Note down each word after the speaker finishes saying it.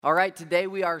All right, today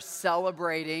we are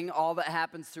celebrating all that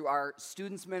happens through our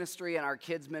students ministry and our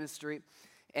kids ministry.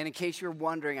 And in case you're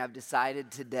wondering, I've decided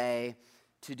today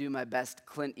to do my best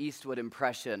Clint Eastwood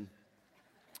impression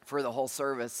for the whole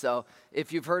service. So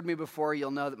if you've heard me before,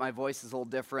 you'll know that my voice is a little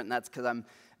different, and that's because I'm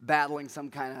battling some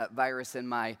kind of virus in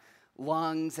my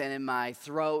lungs and in my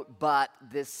throat. But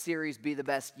this series, Be the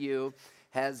Best You,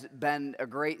 has been a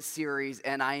great series,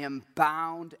 and I am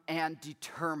bound and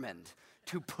determined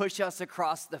to push us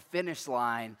across the finish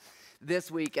line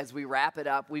this week as we wrap it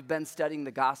up. We've been studying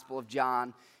the Gospel of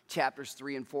John, chapters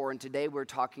 3 and 4, and today we're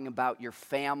talking about your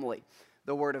family.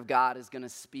 The Word of God is going to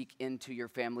speak into your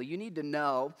family. You need to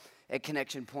know at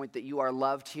Connection Point that you are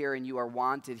loved here and you are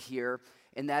wanted here,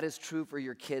 and that is true for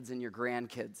your kids and your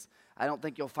grandkids. I don't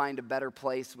think you'll find a better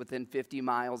place within 50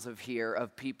 miles of here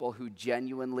of people who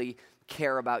genuinely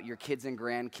care about your kids and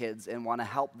grandkids and want to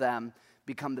help them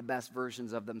become the best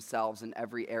versions of themselves in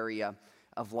every area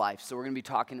of life. So we're going to be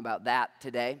talking about that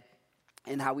today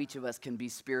and how each of us can be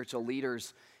spiritual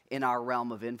leaders in our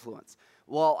realm of influence.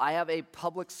 Well, I have a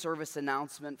public service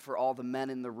announcement for all the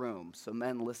men in the room. So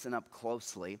men, listen up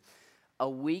closely. A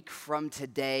week from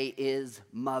today is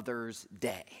Mother's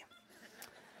Day.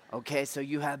 Okay, so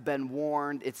you have been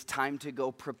warned. It's time to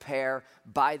go prepare.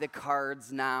 Buy the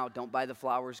cards now. Don't buy the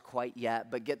flowers quite yet,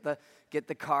 but get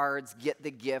the cards, get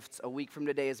the gifts. A week from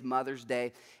today is Mother's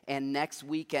Day. And next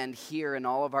weekend here in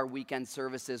all of our weekend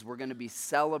services, we're going to be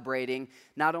celebrating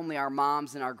not only our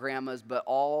moms and our grandmas, but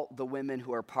all the women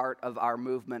who are part of our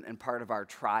movement and part of our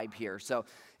tribe here. So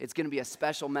it's going to be a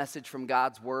special message from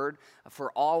God's Word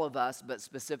for all of us, but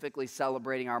specifically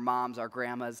celebrating our moms, our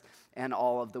grandmas, and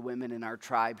all of the women in our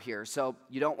tribe here. So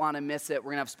you don't want to miss it.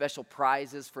 We're going to have special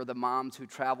prizes for the moms who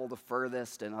travel the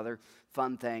furthest and other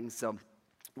fun things. So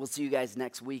we'll see you guys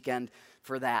next weekend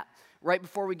for that. Right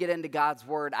before we get into God's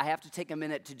Word, I have to take a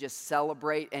minute to just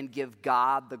celebrate and give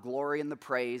God the glory and the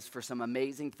praise for some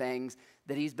amazing things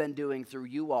that He's been doing through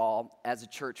you all as a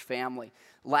church family.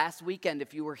 Last weekend,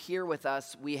 if you were here with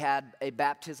us, we had a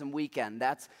baptism weekend.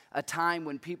 That's a time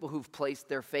when people who've placed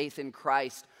their faith in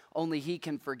Christ, only He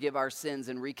can forgive our sins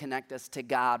and reconnect us to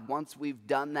God. Once we've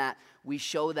done that, we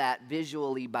show that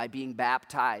visually by being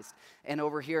baptized. And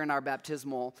over here in our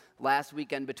baptismal, last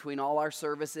weekend, between all our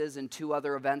services and two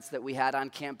other events that we had on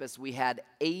campus, we had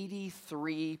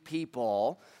 83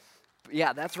 people.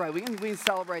 Yeah, that's right. We can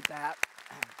celebrate that.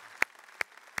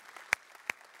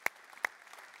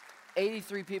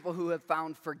 83 people who have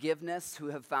found forgiveness, who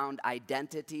have found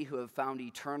identity, who have found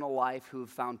eternal life, who have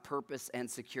found purpose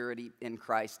and security in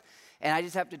Christ. And I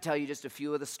just have to tell you just a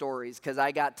few of the stories because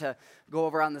I got to go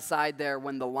over on the side there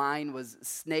when the line was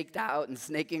snaked out and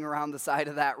snaking around the side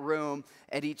of that room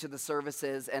at each of the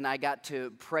services, and I got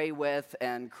to pray with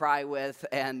and cry with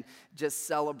and just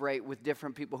celebrate with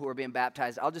different people who were being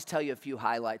baptized. I'll just tell you a few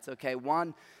highlights, okay?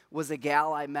 One was a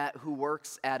gal I met who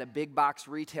works at a big box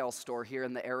retail store here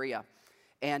in the area.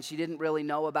 And she didn't really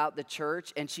know about the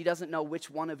church, and she doesn't know which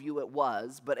one of you it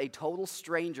was, but a total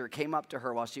stranger came up to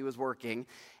her while she was working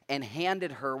and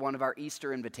handed her one of our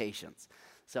Easter invitations.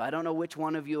 So I don't know which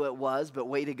one of you it was, but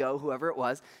way to go, whoever it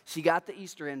was. She got the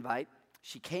Easter invite.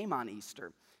 She came on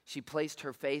Easter. She placed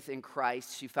her faith in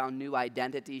Christ. She found new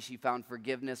identity. She found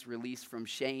forgiveness, release from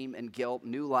shame and guilt,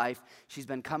 new life. She's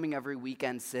been coming every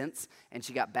weekend since, and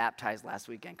she got baptized last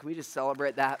weekend. Can we just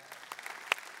celebrate that?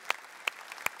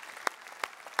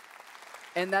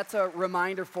 And that's a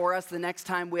reminder for us the next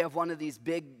time we have one of these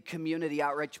big community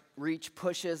outreach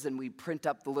pushes and we print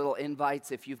up the little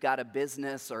invites. If you've got a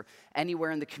business or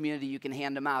anywhere in the community, you can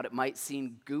hand them out. It might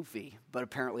seem goofy, but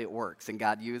apparently it works and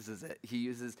God uses it. He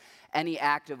uses any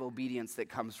act of obedience that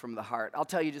comes from the heart. I'll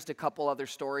tell you just a couple other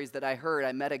stories that I heard.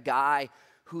 I met a guy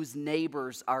whose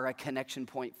neighbors are a Connection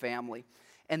Point family.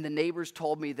 And the neighbors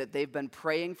told me that they've been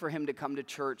praying for him to come to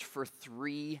church for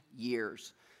 3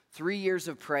 years. 3 years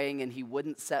of praying, and he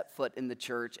wouldn't set foot in the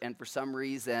church, and for some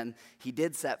reason, he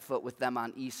did set foot with them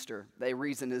on Easter. The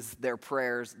reason is their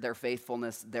prayers, their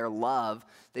faithfulness, their love.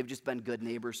 They've just been good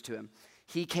neighbors to him.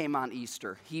 He came on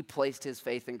Easter. He placed his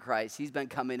faith in Christ. He's been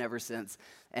coming ever since,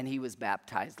 and he was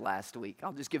baptized last week.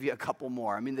 I'll just give you a couple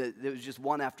more. I mean, there was just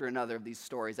one after another of these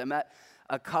stories. I met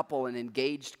a couple, an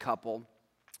engaged couple.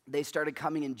 They started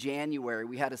coming in January.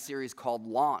 We had a series called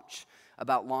Launch,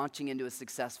 about launching into a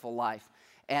successful life.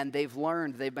 And they've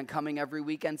been coming every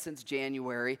weekend since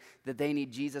January, that they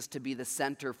need Jesus to be the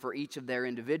center for each of their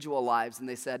individual lives. And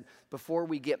they said, before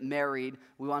we get married,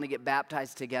 we want to get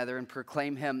baptized together and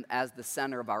proclaim Him as the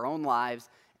center of our own lives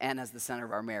and as the center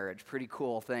of our marriage. Pretty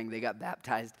cool thing. They got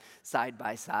baptized side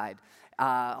by side.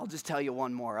 I'll just tell you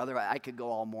one more. Otherwise, I could go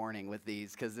all morning with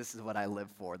these because this is what I live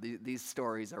for. These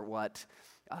stories are what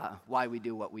why we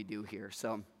do what we do here.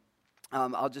 So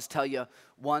I'll just tell you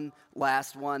one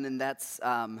last one, and that's,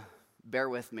 bear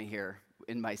with me here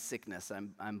in my sickness.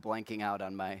 I'm blanking out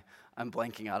on my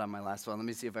last one. Let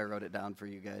me see if I wrote it down for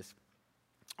you guys.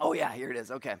 Oh yeah, here it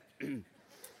is. Okay.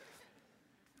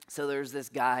 So there's this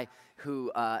guy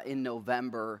who in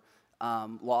November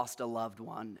lost a loved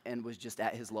one and was just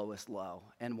at his lowest low.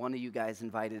 And one of you guys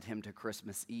invited him to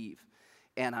Christmas Eve.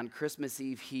 And on Christmas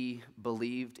Eve, he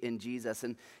believed in Jesus.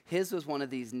 And his was one of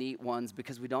these neat ones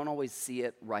because we don't always see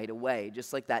it right away.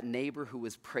 Just like that neighbor who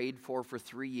was prayed for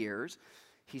 3 years,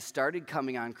 he started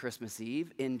coming on Christmas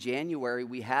Eve. In January,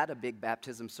 we had a big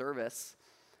baptism service.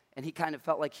 And he kind of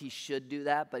felt like he should do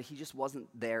that, but he just wasn't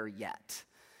there yet.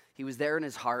 He was there in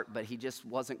his heart, but he just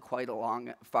wasn't quite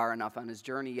far enough on his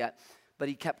journey yet. But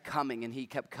he kept coming, and he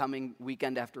kept coming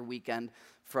weekend after weekend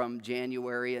from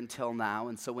January until now.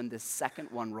 And so when this second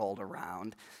one rolled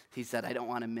around, he said, I don't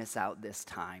want to miss out this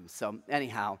time. So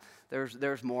anyhow,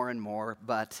 there's more and more.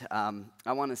 But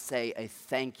I want to say a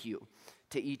thank you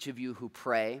to each of you who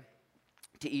pray,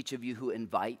 to each of you who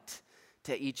invite,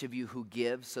 to each of you who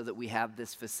give so that we have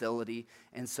this facility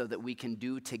and so that we can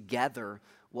do together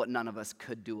what none of us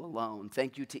could do alone.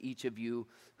 Thank you to each of you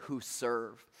who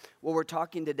serve. Well, we're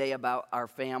talking today about our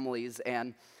families,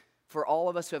 and for all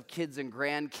of us who have kids and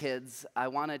grandkids, I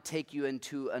want to take you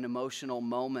into an emotional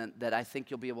moment that I think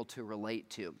you'll be able to relate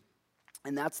to.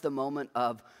 And that's the moment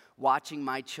of watching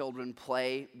my children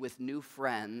play with new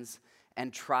friends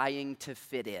and trying to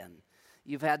fit in.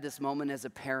 You've had this moment as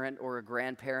a parent or a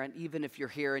grandparent, even if you're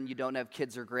here and you don't have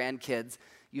kids or grandkids,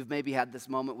 you've maybe had this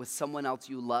moment with someone else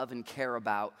you love and care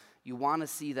about. You want to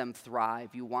see them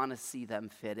thrive. You want to see them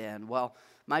fit in. Well,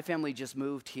 my family just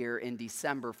moved here in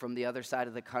December from the other side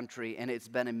of the country, and it's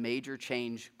been a major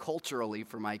change culturally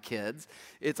for my kids.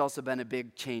 It's also been a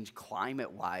big change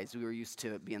climate-wise. We were used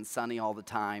to it being sunny all the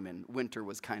time, and winter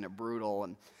was kind of brutal.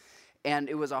 And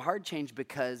it was a hard change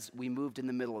because we moved in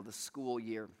the middle of the school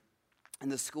year.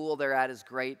 And the school they're at is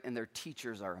great, and their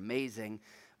teachers are amazing,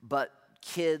 but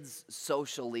kids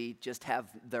socially just have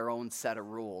their own set of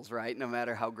rules, right? No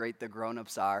matter how great the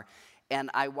grown-ups are. And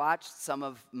I watched some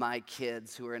of my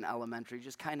kids who are in elementary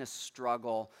just kind of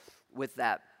struggle with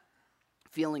that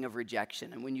feeling of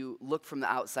rejection. And when you look from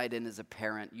the outside in as a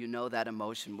parent, you know that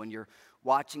emotion when you're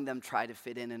watching them try to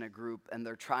fit in a group, and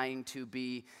they're trying to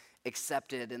be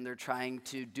accepted, and they're trying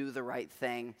to do the right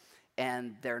thing,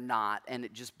 and they're not, and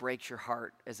it just breaks your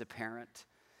heart as a parent.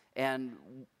 And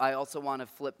I also want to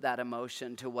flip that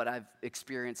emotion to what I've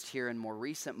experienced here in more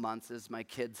recent months as my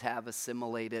kids have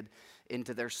assimilated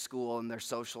into their school and their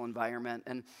social environment.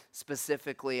 And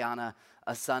specifically on a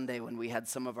Sunday when we had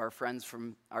some of our friends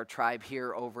from our tribe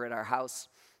here over at our house,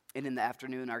 and in the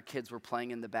afternoon our kids were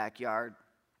playing in the backyard,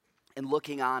 and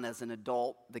looking on as an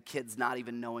adult, the kids not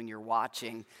even knowing you're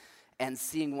watching, and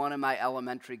seeing one of my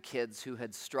elementary kids who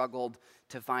had struggled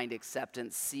to find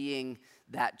acceptance, seeing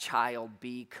that child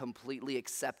be completely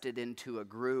accepted into a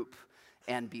group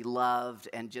and be loved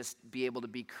and just be able to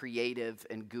be creative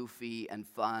and goofy and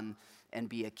fun and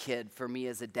be a kid. For me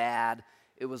as a dad,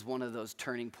 it was one of those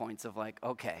turning points of like,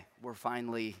 okay, we're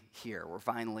finally here. We're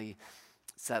finally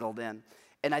settled in.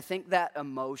 And I think that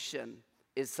emotion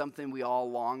is something we all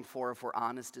long for if we're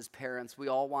honest as parents. We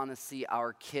all want to see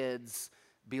our kids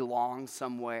belong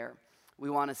somewhere. We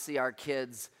want to see our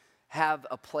kids have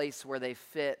a place where they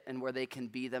fit and where they can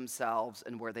be themselves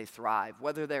and where they thrive,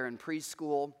 whether they're in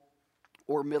preschool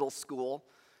or middle school,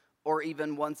 or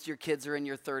even once your kids are in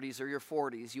your 30s or your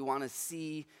 40s. You want to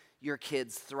see your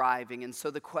kids thriving. And so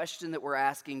the question that we're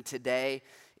asking today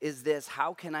is this: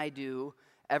 how can I do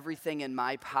everything in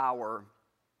my power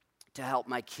to help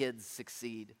my kids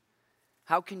succeed?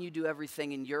 How can you do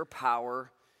everything in your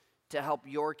power to help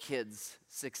your kids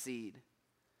succeed?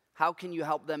 How can you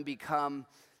help them become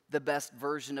the best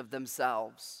version of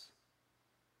themselves?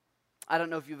 I don't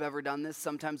know if you've ever done this.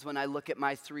 Sometimes when I look at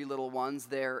my 3 little ones,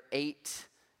 they're 8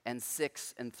 and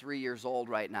 6 and 3 years old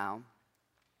right now.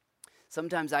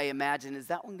 Sometimes I imagine, is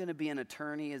that one going to be an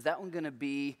attorney? Is that one going to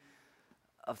be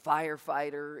a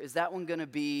firefighter? Is that one going to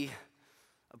be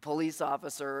a police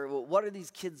officer? What are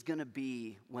these kids going to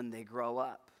be when they grow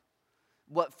up?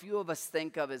 What few of us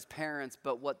think of as parents,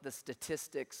 but what the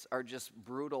statistics are just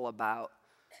brutal about.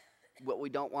 What we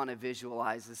don't want to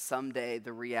visualize is someday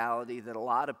the reality that a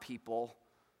lot of people,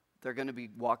 they're going to be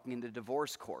walking into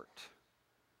divorce court.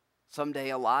 Someday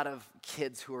a lot of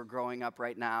kids who are growing up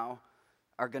right now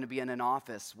are going to be in an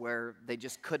office where they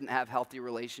just couldn't have healthy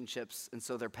relationships, and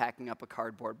so they're packing up a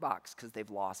cardboard box because they've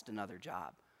lost another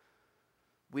job.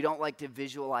 We don't like to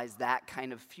visualize that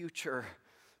kind of future,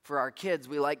 for our kids,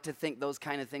 we like to think those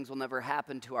kind of things will never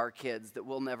happen to our kids, that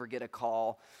we'll never get a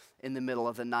call in the middle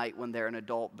of the night when they're an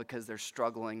adult because they're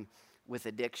struggling with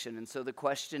addiction. And so the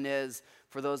question is,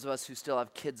 for those of us who still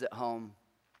have kids at home,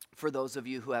 for those of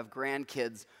you who have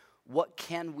grandkids, what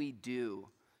can we do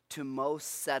to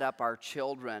most set up our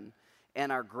children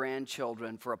and our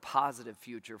grandchildren for a positive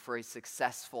future, for a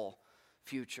successful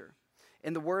future?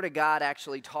 And the Word of God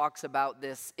actually talks about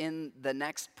this in the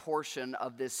next portion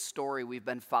of this story. We've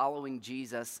been following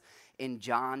Jesus in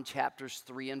John chapters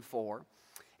 3 and 4.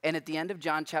 And at the end of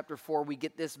John chapter 4, we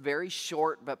get this very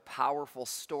short but powerful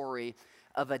story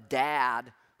of a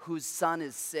dad whose son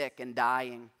is sick and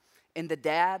dying. And the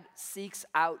dad seeks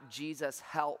out Jesus'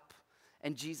 help,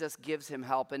 and Jesus gives him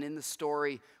help. And in the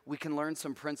story, we can learn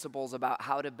some principles about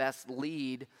how to best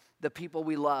lead the people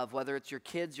we love, whether it's your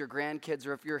kids, your grandkids,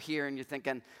 or if you're here and you're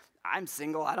thinking, I'm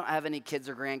single, I don't have any kids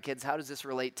or grandkids, how does this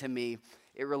relate to me?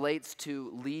 It relates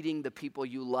to leading the people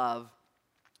you love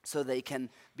so they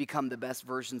can become the best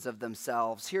versions of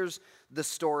themselves. Here's the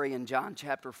story in John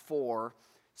chapter 4,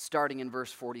 starting in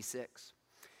verse 46.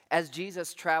 As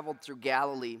Jesus traveled through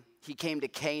Galilee, he came to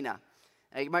Cana.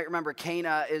 Now, you might remember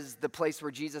Cana is the place where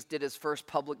Jesus did his first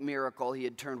public miracle. He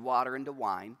had turned water into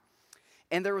wine.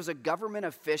 And there was a government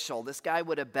official. This guy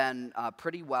would have been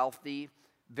pretty wealthy,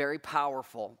 very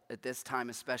powerful at this time,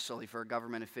 especially for a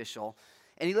government official.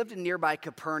 And he lived in nearby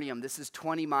Capernaum. This is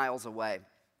 20 miles away.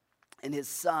 And his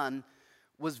son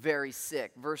was very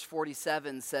sick. Verse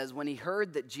 47 says, when he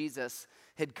heard that Jesus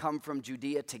had come from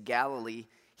Judea to Galilee,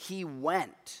 he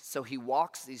went. So he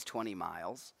walks these 20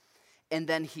 miles, and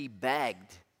then he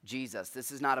begged Jesus. This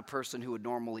is not a person who would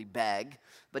normally beg,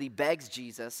 but he begs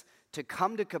Jesus to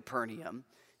come to Capernaum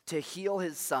to heal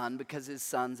his son because his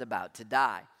son's about to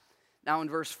die. Now in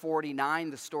verse 49,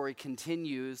 the story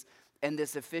continues, and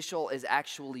this official is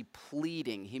actually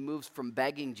pleading. He moves from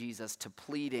begging Jesus to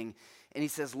pleading, and he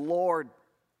says, Lord,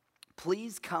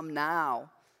 please come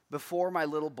now before my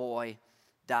little boy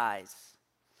dies.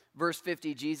 Verse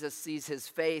 50, Jesus sees his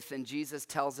faith, and Jesus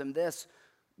tells him this,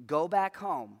 go back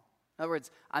home. In other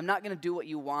words, I'm not going to do what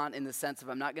you want in the sense of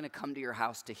I'm not going to come to your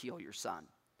house to heal your son.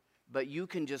 But you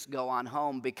can just go on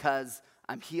home because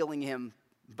I'm healing him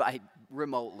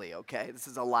remotely, okay? This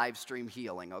is a live stream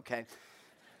healing, okay?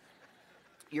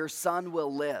 Your son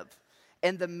will live.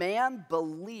 And the man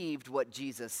believed what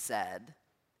Jesus said,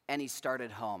 and he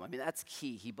started home. I mean, that's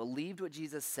key. He believed what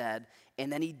Jesus said,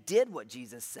 and then he did what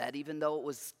Jesus said, even though it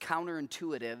was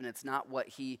counterintuitive, and it's not what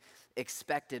he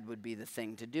expected would be the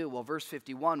thing to do. Well, verse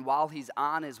 51, while he's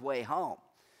on his way home,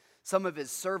 some of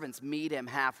his servants meet him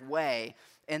halfway,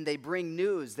 and they bring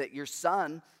news that your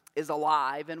son is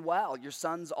alive and well. Your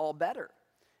son's all better.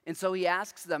 And so he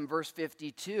asks them, verse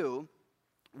 52,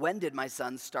 when did my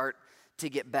son start to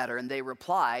get better? And they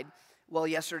replied, well,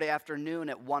 yesterday afternoon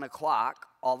at 1 o'clock,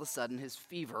 all of a sudden his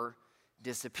fever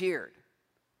disappeared.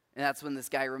 And that's when this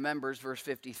guy remembers, verse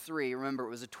 53. Remember, it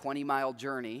was a 20-mile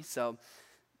journey, so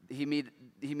he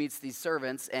meets these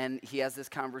servants, and he has this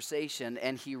conversation,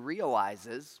 and he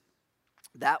realizes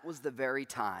that was the very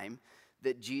time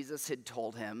that Jesus had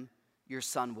told him, your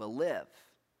son will live.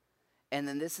 And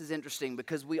then this is interesting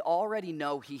because we already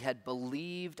know he had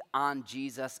believed on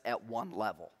Jesus at one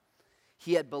level.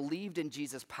 He had believed in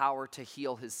Jesus' power to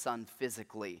heal his son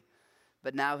physically.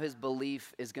 But now his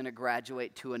belief is going to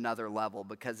graduate to another level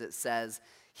because it says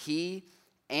he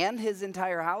and his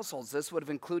entire household, so this would have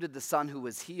included the son who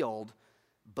was healed,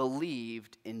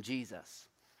 believed in Jesus.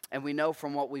 And we know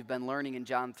from what we've been learning in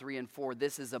John 3 and 4,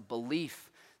 this is a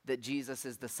belief that Jesus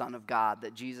is the Son of God,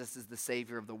 that Jesus is the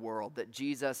Savior of the world, that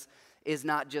Jesus is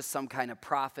not just some kind of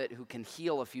prophet who can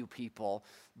heal a few people,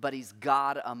 but he's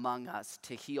God among us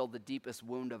to heal the deepest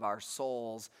wound of our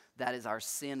souls, that is our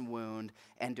sin wound,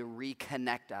 and to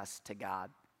reconnect us to God.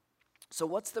 So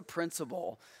what's the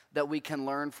principle that we can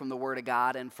learn from the Word of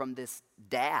God and from this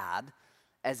dad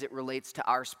as it relates to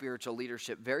our spiritual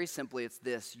leadership? Very simply, it's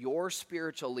this: your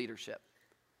spiritual leadership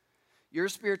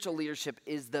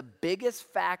is the biggest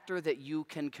factor that you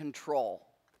can control.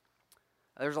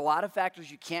 There's a lot of factors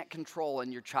you can't control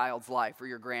in your child's life or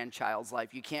your grandchild's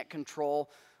life. You can't control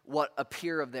what a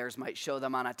peer of theirs might show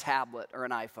them on a tablet or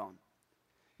an iPhone.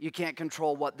 You can't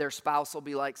control what their spouse will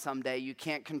be like someday. You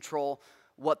can't control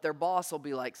what their boss will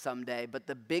be like someday. But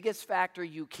the biggest factor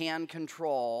you can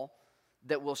control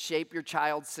that will shape your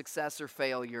child's success or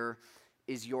failure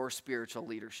is your spiritual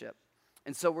leadership.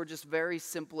 And so we're just very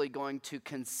simply going to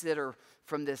consider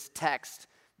from this text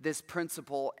this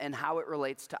principle and how it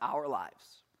relates to our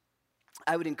lives.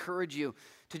 I would encourage you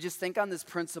to just think on this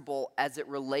principle as it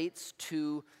relates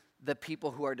to the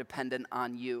people who are dependent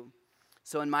on you.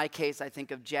 So in my case, I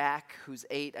think of Jack, who's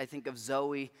 8. I think of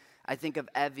Zoe. I think of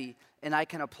Evie. And I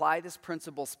can apply this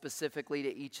principle specifically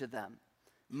to each of them.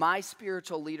 My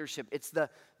spiritual leadership, it's the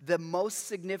most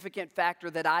significant factor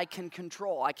that I can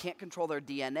control. I can't control their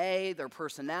DNA, their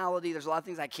personality. There's a lot of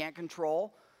things I can't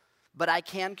control. But I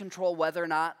can control whether or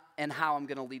not and how I'm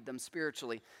going to lead them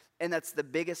spiritually. And that's the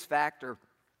biggest factor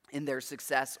in their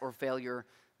success or failure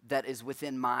that is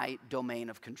within my domain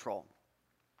of control.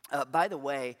 By the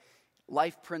way,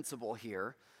 life principle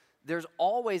here, there's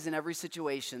always in every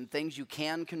situation things you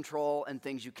can control and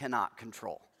things you cannot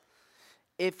control.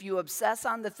 If you obsess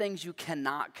on the things you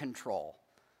cannot control,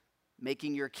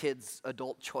 making your kids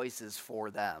adult choices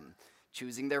for them,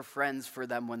 choosing their friends for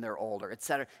them when they're older,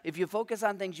 etc. If you focus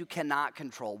on things you cannot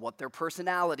control, what their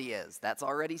personality is, that's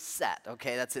already set,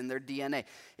 okay? That's in their DNA.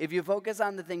 If you focus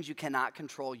on the things you cannot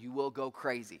control, you will go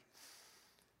crazy.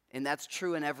 And that's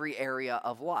true in every area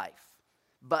of life.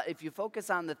 But if you focus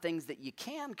on the things that you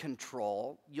can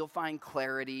control, you'll find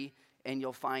clarity and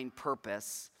you'll find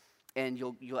purpose and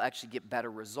you'll actually get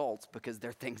better results because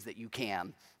they're things that you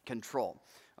can control.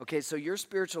 Okay, so your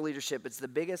spiritual leadership, it's the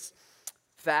biggest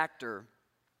factor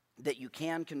that you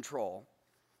can control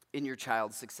in your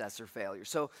child's success or failure.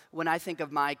 So when I think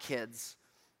of my kids,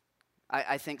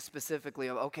 I think specifically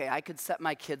of, okay, I could set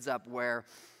my kids up where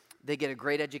they get a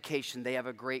great education, they have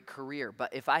a great career,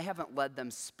 but if I haven't led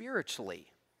them spiritually,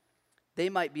 they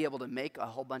might be able to make a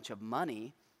whole bunch of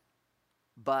money,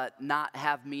 but not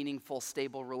have meaningful,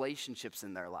 stable relationships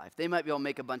in their life. They might be able to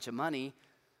make a bunch of money,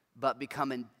 but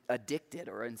become addicted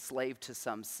or enslaved to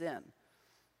some sin.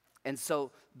 And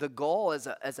so the goal as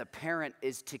a parent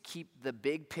is to keep the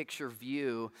big picture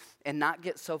view and not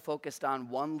get so focused on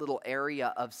one little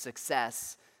area of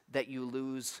success that you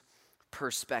lose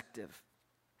perspective.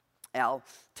 I'll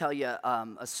tell you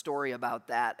a story about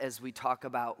that as we talk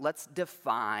about, let's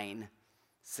define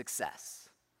success.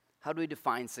 How do we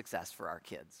define success for our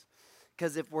kids?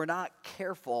 Because if we're not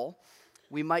careful,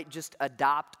 we might just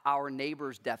adopt our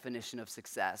neighbor's definition of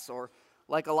success, or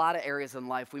like a lot of areas in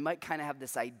life, we might kind of have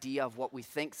this idea of what we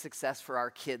think success for our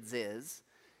kids is,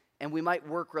 and we might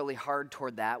work really hard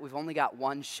toward that. We've only got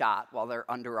one shot while they're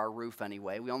under our roof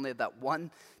anyway. We only have that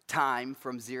one time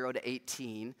from 0 to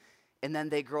 18, and then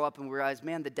they grow up and we realize,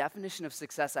 man, the definition of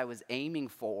success I was aiming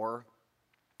for,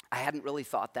 I hadn't really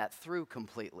thought that through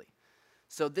completely.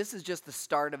 So this is just the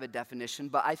start of a definition,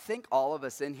 but I think all of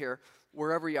us in here,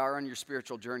 wherever you are on your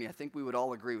spiritual journey, I think we would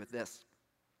all agree with this.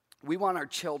 We want our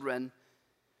children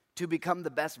to become the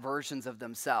best versions of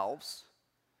themselves,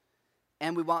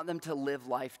 and we want them to live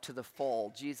life to the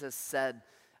full. Jesus said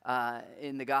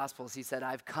in the Gospels, he said,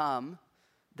 I've come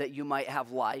that you might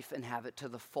have life and have it to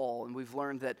the full. And we've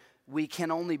learned that we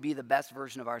can only be the best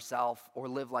version of ourselves or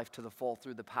live life to the full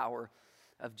through the power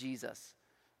of Jesus.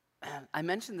 I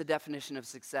mentioned the definition of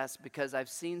success because I've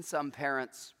seen some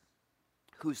parents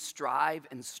who strive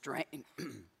and strain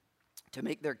to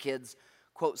make their kids,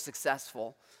 quote,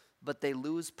 successful, but they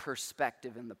lose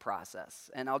perspective in the process.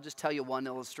 And I'll just tell you one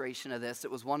illustration of this. It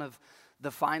was one of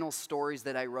the final stories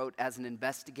that I wrote as an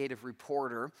investigative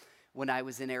reporter when I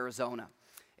was in Arizona.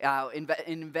 In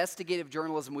investigative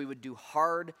journalism, we would do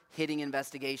hard-hitting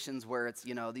investigations where it's,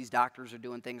 these doctors are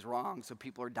doing things wrong, so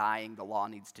people are dying, the law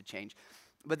needs to change.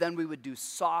 But then we would do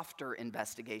softer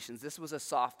investigations. This was a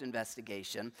soft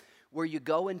investigation where you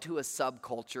go into a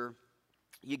subculture,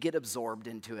 you get absorbed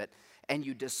into it, and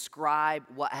you describe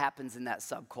what happens in that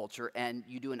subculture, and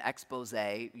you do an expose,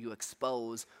 you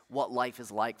expose what life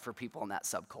is like for people in that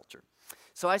subculture.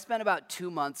 So I spent about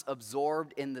 2 months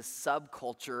absorbed in the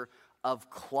subculture of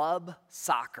club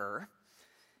soccer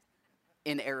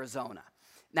in Arizona.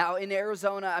 Now, in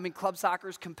Arizona, club soccer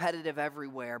is competitive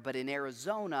everywhere, but in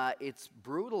Arizona, it's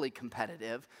brutally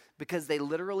competitive because they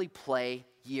literally play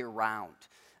year-round.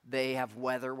 They have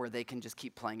weather where they can just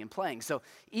keep playing and playing. So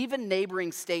even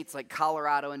neighboring states like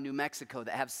Colorado and New Mexico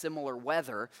that have similar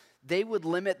weather, they would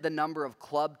limit the number of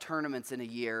club tournaments in a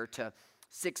year to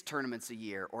 6 tournaments a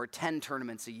year or 10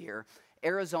 tournaments a year.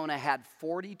 Arizona had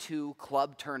 42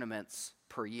 club tournaments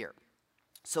per year.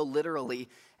 So literally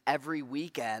every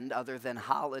weekend, other than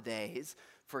holidays,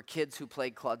 for kids who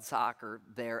played club soccer,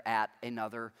 they're at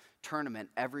another tournament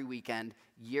every weekend,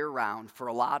 year-round, for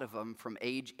a lot of them from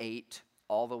age 8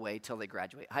 all the way till they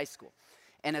graduate high school.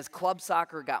 And as club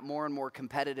soccer got more and more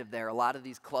competitive there, a lot of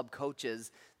these club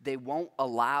coaches, they won't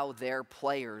allow their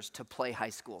players to play high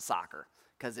school soccer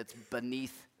because it's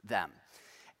beneath them.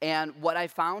 And what I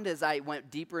found as I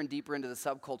went deeper and deeper into the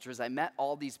subcultures, I met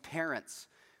all these parents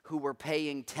who were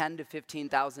paying $10,000 to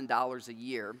 $15,000 a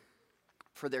year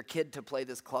for their kid to play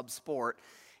this club sport.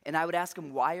 And I would ask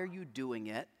them, why are you doing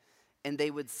it? and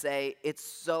they would say,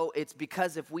 it's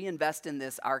because if we invest in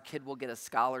this, our kid will get a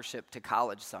scholarship to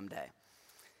college someday.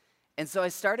 And so I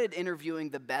started interviewing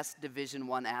the best Division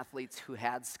I athletes who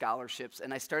had scholarships,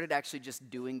 and I started actually just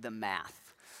doing the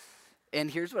math. And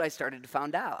here's what I started to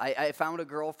find out. I found a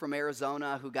girl from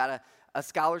Arizona who got a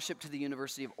scholarship to the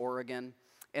University of Oregon,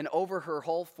 and over her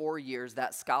whole 4 years,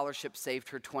 that scholarship saved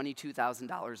her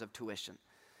 $22,000 of tuition.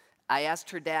 I asked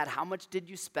her dad, how much did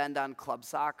you spend on club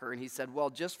soccer? And he said, well,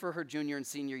 just for her junior and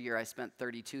senior year, I spent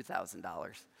 $32,000.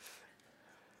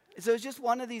 So it's just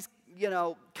one of these,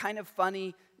 kind of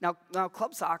funny. Now,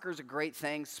 club soccer is a great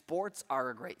thing. Sports are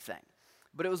a great thing.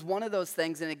 But it was one of those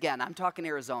things, and again, I'm talking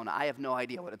Arizona. I have no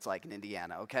idea what it's like in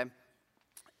Indiana, okay?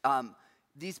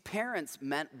 These parents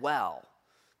meant well,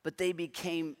 but they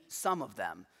became, some of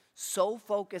them, so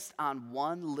focused on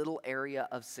one little area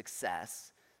of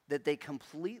success that they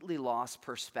completely lost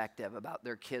perspective about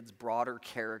their kids' broader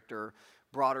character,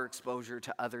 broader exposure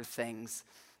to other things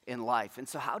in life. And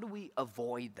so how do we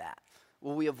avoid that?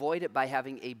 Well, we avoid it by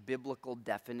having a biblical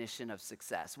definition of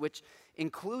success, which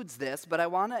includes this, but I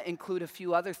want to include a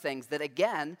few other things that,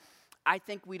 again, I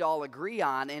think we'd all agree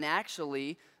on. And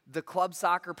actually, the club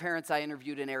soccer parents I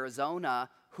interviewed in Arizona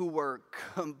who were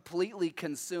completely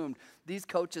consumed, these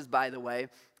coaches, by the way,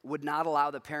 would not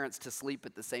allow the parents to sleep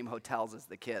at the same hotels as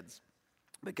the kids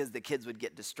because the kids would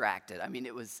get distracted. I mean,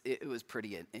 it was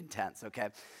pretty intense, okay?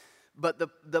 But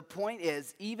the point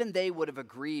is, even they would have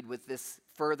agreed with this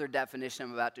further definition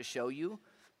I'm about to show you,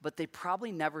 but they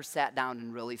probably never sat down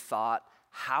and really thought,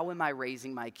 how am I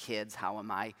raising my kids? How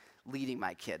am I leading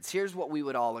my kids? Here's what we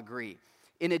would all agree.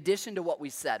 In addition to what we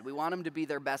said, we want them to be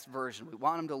their best version. We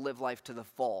want them to live life to the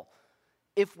full.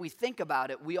 If we think about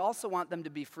it, we also want them to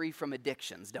be free from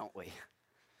addictions, don't we?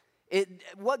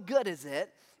 What good is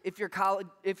it if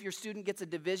your student gets a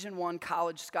Division I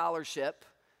college scholarship,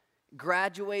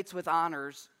 graduates with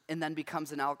honors, and then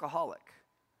becomes an alcoholic,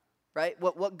 right?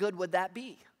 What good would that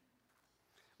be?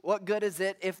 What good is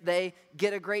it if they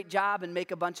get a great job and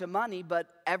make a bunch of money, but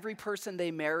every person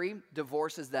they marry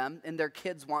divorces them, and their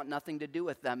kids want nothing to do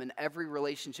with them, and every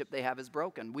relationship they have is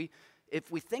broken? If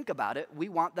we think about it, we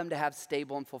want them to have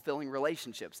stable and fulfilling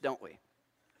relationships, don't we?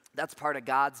 That's part of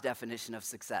God's definition of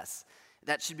success.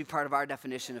 That should be part of our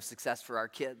definition of success for our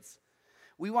kids.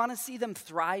 We want to see them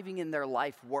thriving in their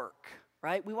life work,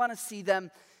 right? We want to see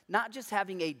them not just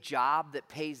having a job that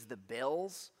pays the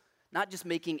bills, not just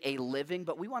making a living,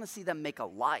 but we want to see them make a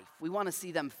life. We want to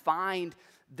see them find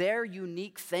their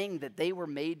unique thing that they were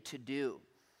made to do.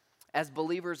 As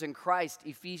believers in Christ,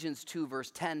 Ephesians 2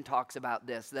 verse 10 talks about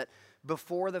this, that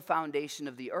before the foundation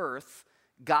of the earth,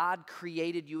 God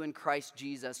created you in Christ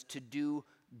Jesus to do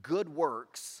good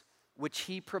works, which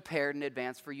he prepared in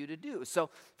advance for you to do. So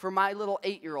for my little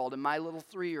 8-year-old and my little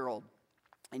 3-year-old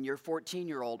and your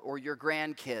 14-year-old or your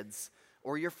grandkids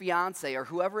or your fiance or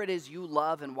whoever it is you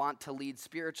love and want to lead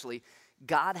spiritually,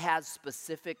 God has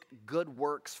specific good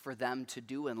works for them to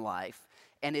do in life.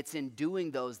 And it's in doing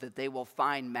those that they will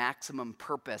find maximum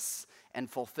purpose and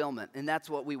fulfillment. And that's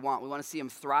what we want. We want to see them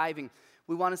thriving.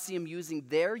 We want to see them using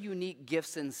their unique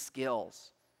gifts and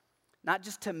skills, not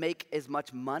just to make as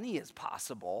much money as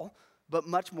possible, but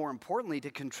much more importantly, to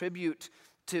contribute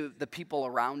to the people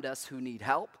around us who need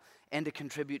help and to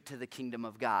contribute to the kingdom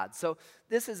of God. So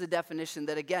this is a definition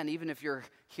that, again, even if you're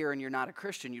here and you're not a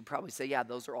Christian, you'd probably say, yeah,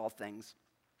 those are all things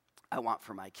I want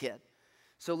for my kid.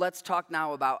 So let's talk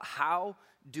now about how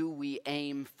do we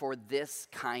aim for this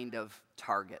kind of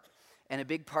target. And a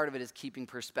big part of it is keeping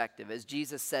perspective. As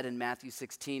Jesus said in Matthew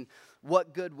 16,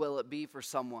 what good will it be for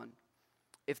someone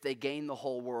if they gain the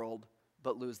whole world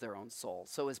but lose their own soul?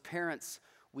 So as parents,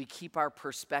 we keep our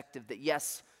perspective that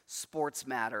yes, sports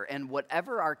matter, and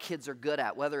whatever our kids are good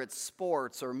at, whether it's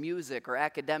sports or music or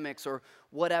academics or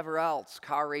whatever else,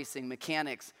 car racing,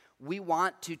 mechanics, we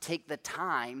want to take the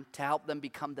time to help them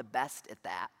become the best at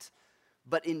that.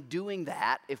 But in doing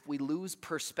that, if we lose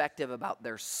perspective about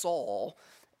their soul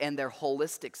and their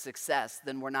holistic success,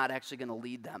 then we're not actually going to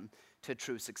lead them to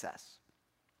true success.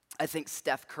 I think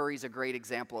Steph Curry's a great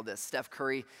example of this. Steph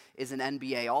Curry is an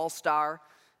NBA All-Star,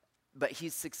 but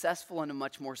he's successful in a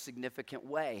much more significant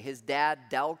way. His dad,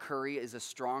 Del Curry, is a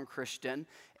strong Christian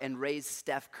and raised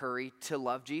Steph Curry to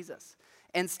love Jesus.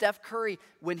 And Steph Curry,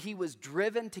 when he was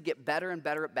driven to get better and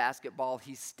better at basketball,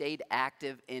 he stayed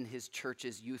active in his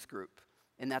church's youth group.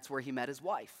 And that's where he met his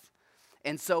wife.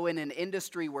 And so in an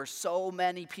industry where so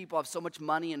many people have so much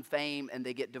money and fame and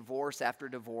they get divorce after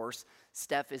divorce,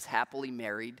 Steph is happily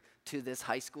married to this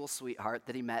high school sweetheart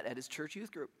that he met at his church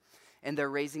youth group. And they're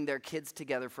raising their kids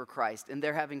together for Christ. And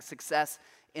they're having success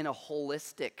in a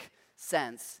holistic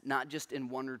sense, not just in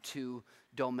one or two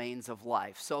domains of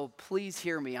life. So please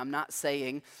hear me. I'm not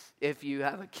saying if you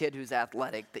have a kid who's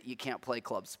athletic that you can't play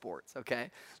club sports,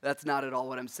 okay? That's not at all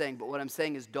what I'm saying. But what I'm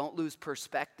saying is don't lose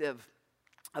perspective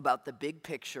about the big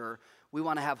picture. We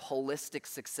want to have holistic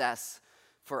success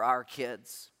for our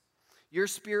kids. Your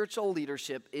spiritual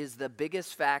leadership is the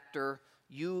biggest factor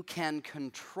you can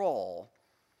control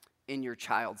in your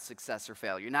child's success or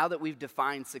failure. Now that we've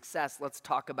defined success, let's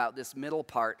talk about this middle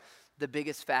part, the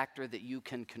biggest factor that you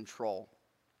can control.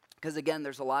 Because again,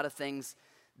 there's a lot of things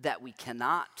that we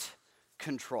cannot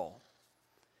control.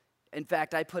 In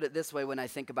fact, I put it this way when I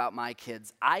think about my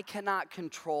kids. I cannot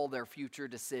control their future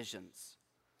decisions,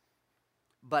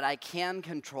 but I can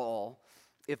control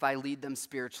if I lead them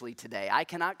spiritually today. I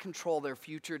cannot control their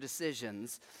future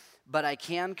decisions, but I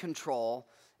can control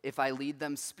if I lead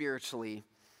them spiritually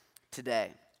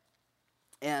today.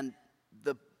 And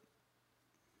I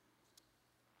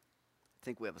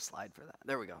think we have a slide for that.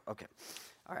 There we go. Okay.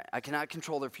 All right. I cannot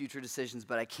control their future decisions,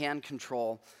 but I can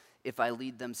control if I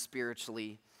lead them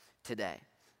spiritually today.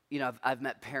 You know, I've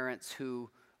met parents who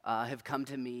have come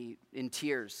to me in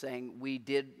tears saying,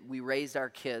 we raised our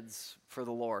kids for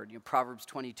the Lord. You know, Proverbs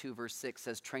 22 verse 6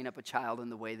 says, train up a child in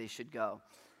the way they should go.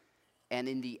 And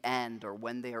in the end, or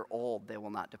when they are old, they will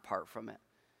not depart from it.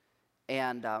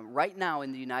 And right now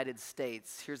in the United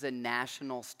States, here's a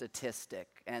national statistic.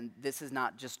 And this is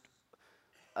not just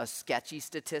a sketchy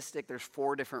statistic. There's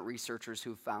 4 different researchers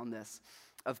who found this.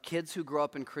 Of kids who grow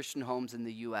up in Christian homes in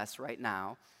the U.S. right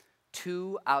now,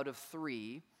 2 out of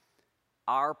 3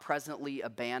 are presently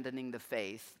abandoning the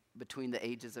faith between the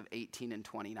ages of 18 and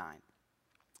 29.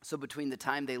 So between the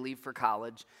time they leave for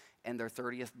college and their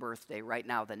 30th birthday, right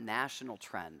now the national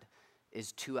trend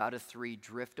is 2 out of 3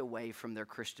 drift away from their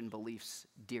Christian beliefs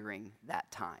during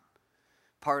that time.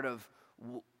 Part of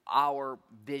our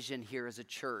vision here as a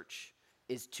church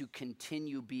is to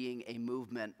continue being a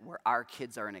movement where our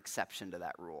kids are an exception to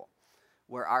that rule,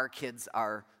 where our kids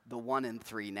are the 1 in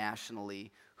 3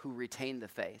 nationally who retain the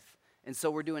faith. And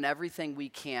so we're doing everything we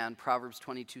can, Proverbs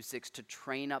 22:6, to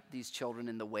train up these children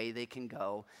in the way they can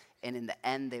go, and in the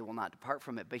end they will not depart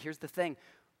from it. But here's the thing,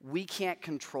 we can't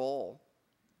control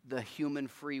the human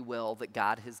free will that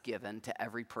God has given to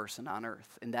every person on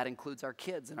earth, and that includes our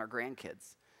kids and our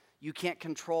grandkids. You can't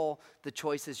control the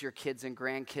choices your kids and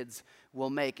grandkids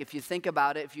will make. If you think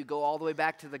about it, if you go all the way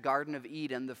back to the Garden of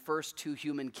Eden, the first 2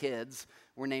 human kids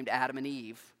were named Adam and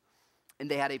Eve, and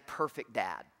they had a perfect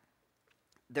dad.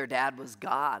 Their dad was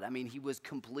God. I mean, he was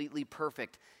completely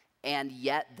perfect, and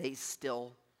yet they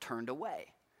still turned away.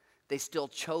 They still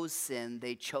chose sin,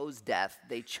 they chose death,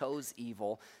 they chose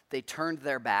evil, they turned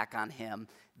their back on him,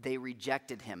 they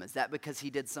rejected him. Is that because he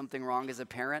did something wrong as a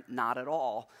parent? Not at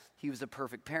all. He was a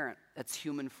perfect parent. That's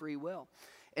human free will.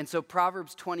 And so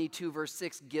Proverbs 22 verse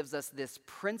 6 gives us this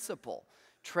principle.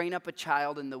 Train up a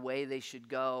child in the way they should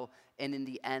go, and in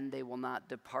the end they will not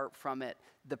depart from it.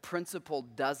 The principle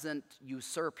doesn't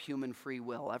usurp human free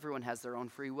will. Everyone has their own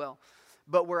free will.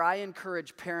 But where I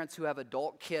encourage parents who have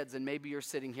adult kids, and maybe you're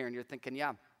sitting here and you're thinking,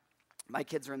 yeah, my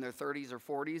kids are in their 30s or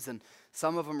 40s, and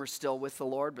some of them are still with the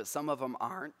Lord, but some of them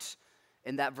aren't.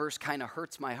 And that verse kind of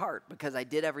hurts my heart because I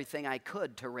did everything I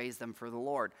could to raise them for the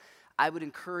Lord. I would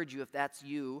encourage you, if that's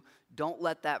you, don't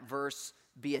let that verse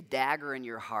be a dagger in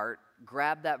your heart.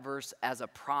 Grab that verse as a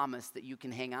promise that you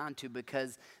can hang on to,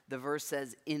 because the verse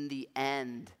says, in the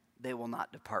end, they will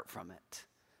not depart from it.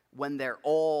 When they're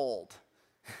old.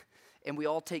 And we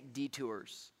all take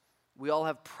detours. We all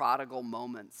have prodigal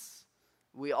moments.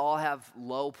 We all have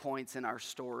low points in our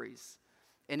stories.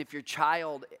 And if your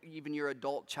child, even your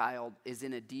adult child, is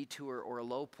in a detour or a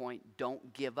low point,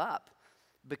 don't give up,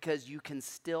 because you can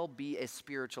still be a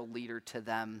spiritual leader to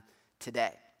them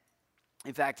today.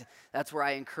 In fact, that's where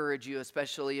I encourage you,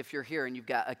 especially if you're here and you've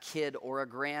got a kid or a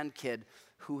grandkid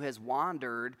who has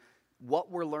wandered. What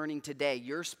we're learning today,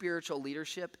 your spiritual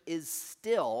leadership is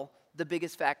still the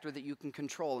biggest factor that you can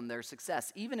control in their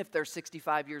success, even if they're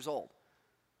 65 years old.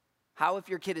 How, if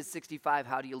your kid is 65,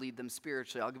 how do you lead them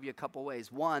spiritually? I'll give you a couple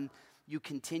ways. One, you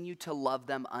continue to love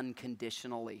them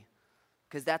unconditionally,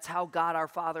 because that's how God our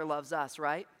Father loves us,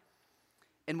 right?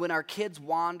 And when our kids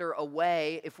wander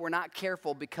away, if we're not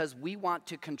careful, because we want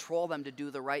to control them to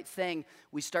do the right thing,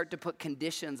 we start to put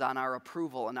conditions on our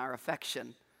approval and our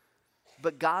affection.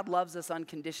 But God loves us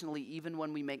unconditionally even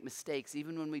when we make mistakes,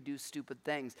 even when we do stupid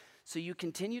things. So you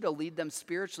continue to lead them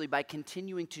spiritually by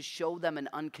continuing to show them an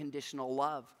unconditional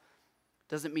love.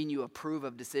 Doesn't mean you approve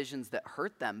of decisions that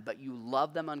hurt them, but you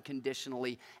love them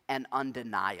unconditionally and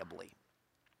undeniably.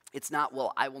 It's not,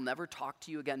 well, I will never talk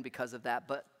to you again because of that,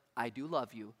 but I do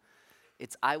love you.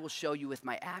 It's, I will show you with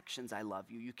my actions I love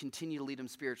you. You continue to lead them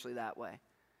spiritually that way.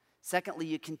 Secondly,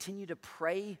 you continue to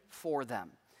pray for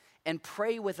them and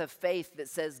pray with a faith that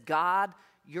says, God,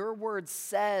 your word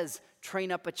says,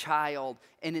 train up a child,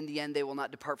 and in the end they will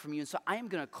not depart from you. And so I am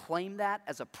going to claim that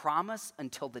as a promise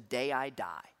until the day I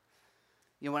die.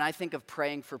 You know, when I think of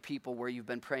praying for people where you've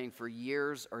been praying for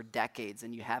years or decades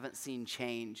and you haven't seen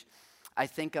change, I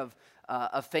think of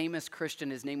a famous Christian.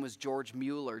 His name was George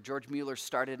Mueller. George Mueller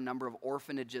started a number of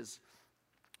orphanages.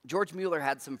 George Mueller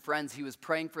had some friends. He was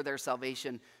praying for their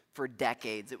salvation for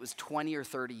decades. It was 20 or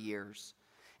 30 years.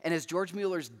 And as George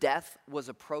Mueller's death was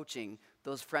approaching,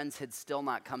 those friends had still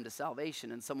not come to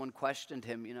salvation. And someone questioned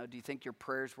him, do you think your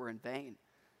prayers were in vain?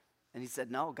 And he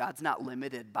said, no, God's not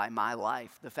limited by my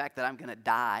life. The fact that I'm going to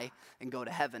die and go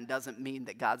to heaven doesn't mean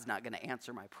that God's not going to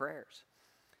answer my prayers.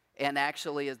 And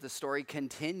actually, as the story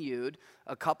continued,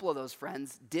 a couple of those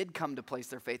friends did come to place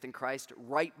their faith in Christ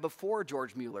right before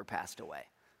George Mueller passed away.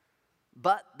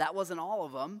 But that wasn't all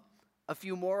of them. A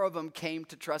few more of them came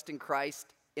to trust in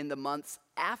Christ in the months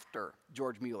after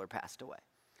George Mueller passed away.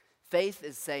 Faith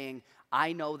is saying,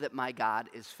 I know that my God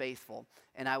is faithful,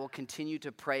 and I will continue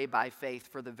to pray by faith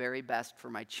for the very best for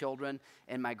my children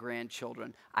and my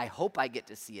grandchildren. I hope I get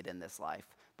to see it in this life,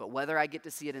 but whether I get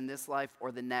to see it in this life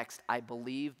or the next, I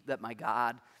believe that my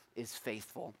God is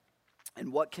faithful.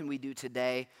 And what can we do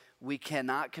today? We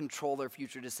cannot control their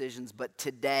future decisions, but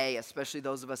today, especially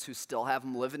those of us who still have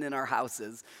them living in our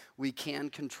houses, we can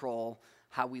control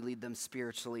how we lead them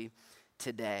spiritually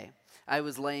today. I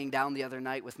was laying down the other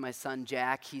night with my son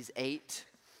Jack. He's 8,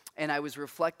 and I was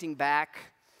reflecting back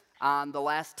on the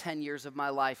last 10 years of my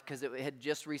life because it had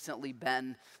just recently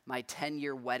been my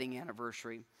 10-year wedding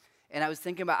anniversary. And I was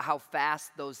thinking about how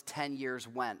fast those 10 years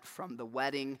went from the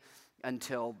wedding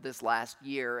until this last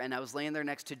year. And I was laying there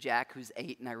next to Jack, who's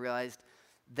 8, and I realized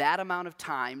that amount of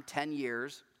time, 10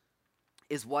 years,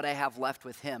 is what I have left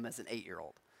with him as an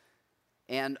 8-year-old.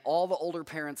 And all the older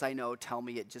parents I know tell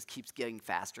me it just keeps getting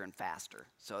faster and faster.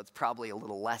 So it's probably a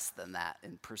little less than that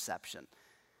in perception.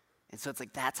 And so it's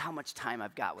like, that's how much time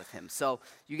I've got with him. So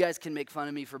you guys can make fun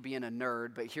of me for being a nerd,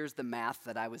 but here's the math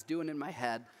that I was doing in my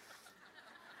head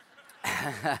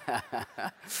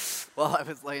while I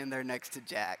was laying there next to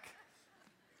Jack.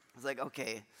 I was like,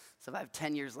 okay, so if I have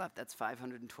 10 years left, that's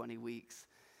 520 weeks.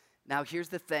 Now, here's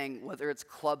the thing, whether it's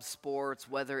club sports,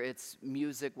 whether it's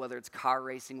music, whether it's car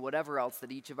racing, whatever else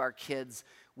that each of our kids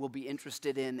will be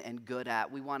interested in and good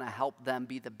at, we want to help them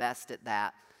be the best at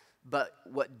that. But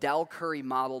what Del Curry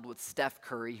modeled with Steph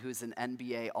Curry, who's an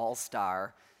NBA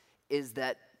All-Star, is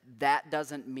that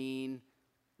doesn't mean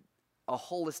a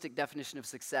holistic definition of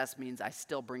success means I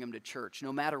still bring them to church.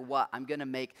 No matter what, I'm going to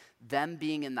make them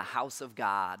being in the house of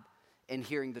God and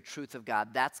hearing the truth of God,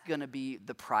 that's going to be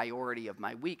the priority of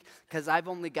my week. Because I've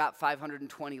only got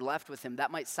 520 left with him.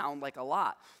 That might sound like a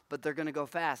lot, but they're going to go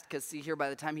fast. Because see here, by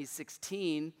the time he's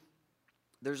 16,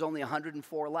 there's only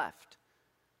 104 left.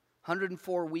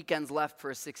 104 weekends left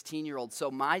for a 16-year-old. So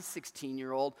my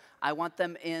 16-year-old, I want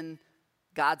them in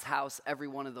God's house every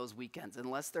one of those weekends.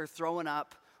 Unless they're throwing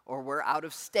up or we're out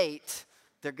of state,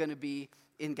 they're going to be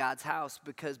in God's house,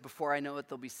 because before I know it,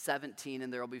 they'll be 17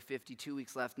 and there'll be 52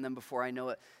 weeks left. And then before I know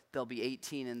it, they'll be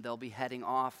 18 and they'll be heading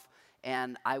off.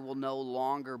 And I will no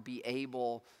longer be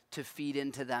able to feed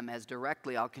into them as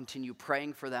directly. I'll continue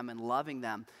praying for them and loving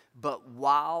them. But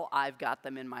while I've got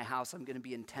them in my house, I'm going to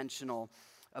be intentional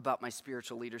about my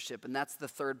spiritual leadership. And that's the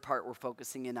third part we're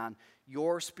focusing in on.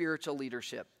 Your spiritual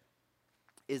leadership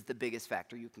is the biggest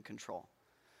factor you can control.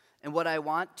 And what I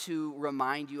want to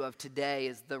remind you of today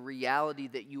is the reality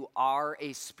that you are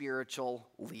a spiritual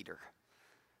leader.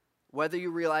 Whether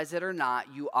you realize it or not,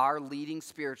 you are leading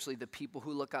spiritually the people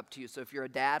who look up to you. So if you're a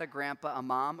dad, a grandpa, a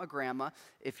mom, a grandma,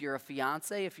 if you're a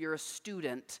fiance, if you're a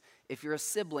student, if you're a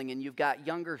sibling and you've got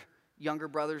younger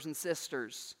brothers and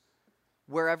sisters,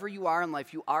 wherever you are in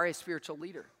life, you are a spiritual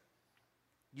leader.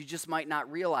 You just might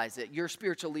not realize it. Your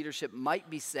spiritual leadership might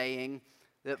be saying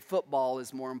that football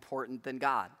is more important than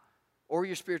God. Or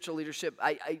your spiritual leadership,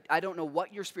 I don't know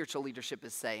what your spiritual leadership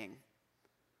is saying,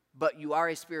 but you are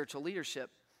a spiritual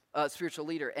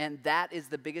leader, and that is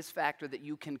the biggest factor that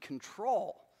you can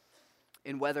control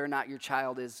in whether or not your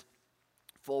child is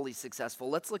fully successful.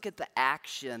 Let's look at the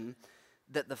action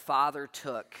that the father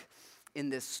took in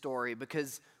this story,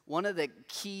 because one of the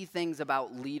key things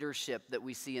about leadership that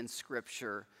we see in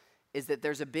Scripture is that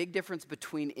there's a big difference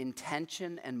between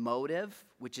intention and motive,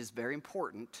 which is very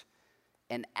important,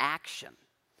 and action.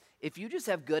 If you just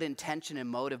have good intention and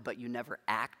motive, but you never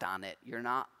act on it, you're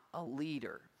not a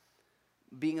leader.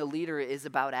 Being a leader is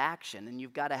about action, and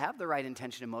you've got to have the right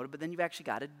intention and motive, but then you've actually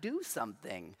got to do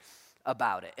something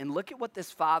about it. And look at what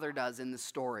this father does in the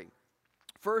story.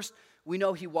 First, we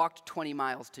know he walked 20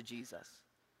 miles to Jesus,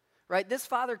 right? This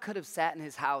father could have sat in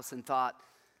his house and thought,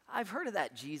 I've heard of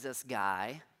that Jesus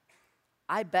guy.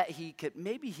 I bet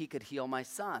maybe he could heal my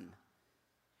son.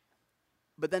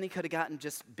 But then he could have gotten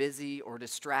just busy or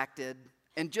distracted,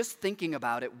 and just thinking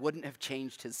about it wouldn't have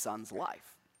changed his son's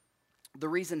life. The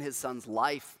reason his son's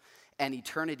life and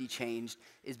eternity changed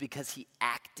is because he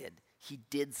acted. He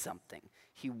did something.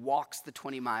 He walks the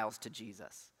 20 miles to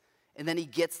Jesus. And then he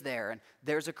gets there, and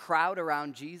there's a crowd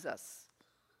around Jesus.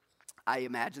 I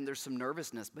imagine there's some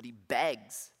nervousness, but he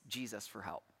begs Jesus for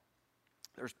help.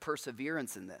 There's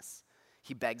perseverance in this.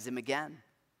 He begs him again.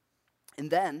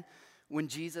 And then when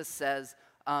Jesus says,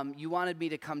 you wanted me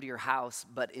to come to your house,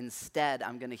 but instead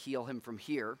I'm going to heal him from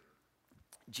here,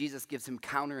 Jesus gives him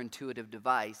counterintuitive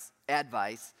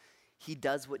advice. He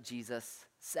does what Jesus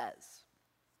says.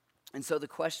 And so the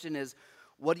question is,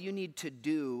 what do you need to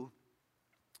do,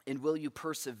 and will you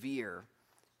persevere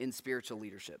in spiritual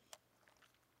leadership?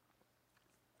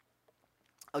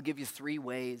 I'll give you 3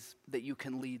 ways that you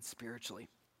can lead spiritually.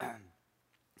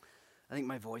 I think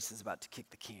my voice is about to kick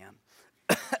the can.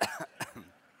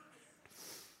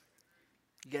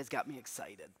 You guys got me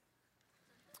excited.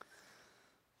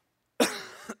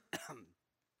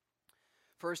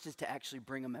 First is to actually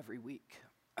bring them every week.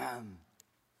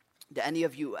 Do any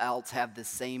of you else have the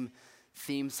same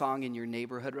theme song in your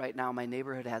neighborhood right now? My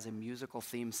neighborhood has a musical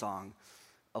theme song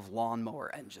of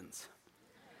lawnmower engines.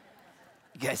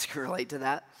 You guys can relate to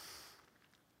that?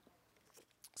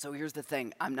 So here's the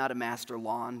thing. I'm not a master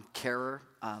lawn carer.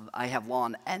 I have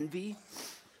lawn envy.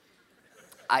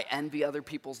 I envy other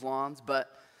people's lawns, but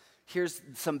here's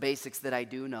some basics that I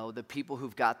do know. The people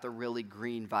who've got the really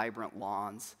green, vibrant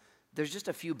lawns, there's just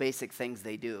a few basic things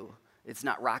they do. It's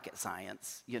not rocket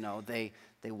science. You know, they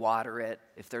water it.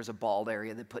 If there's a bald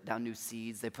area, they put down new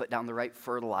seeds. They put down the right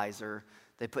fertilizer.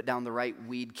 They put down the right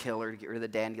weed killer to get rid of the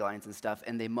dandelions and stuff,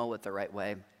 and they mow it the right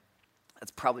way.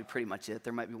 That's probably pretty much it.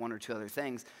 There might be 1 or 2 other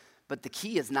things. But the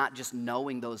key is not just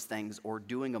knowing those things or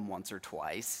doing them once or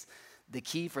twice. The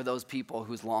key for those people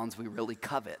whose lawns we really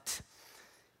covet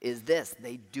is this: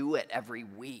 they do it every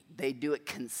week. They do it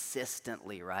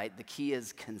consistently, right? The key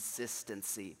is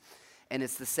consistency. And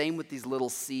it's the same with these little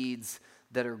seeds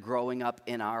that are growing up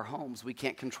in our homes. We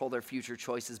can't control their future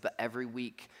choices, but every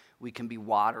week we can be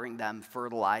watering them,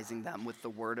 fertilizing them with the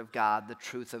Word of God, the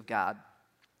truth of God.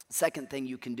 Second thing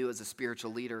you can do as a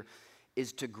spiritual leader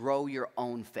is to grow your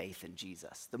own faith in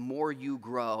Jesus. The more you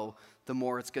grow, the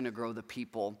more it's going to grow the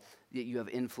people that you have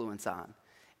influence on.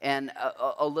 And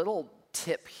a little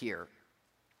tip here,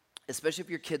 especially if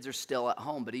your kids are still at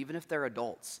home, but even if they're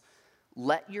adults,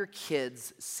 let your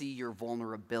kids see your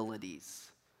vulnerabilities.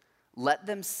 Let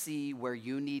them see where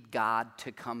you need God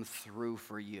to come through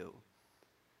for you.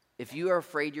 If you are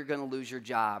afraid you're going to lose your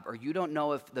job, or you don't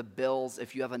know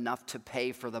if you have enough to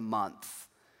pay for the month,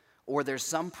 or there's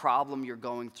some problem you're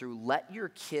going through, let your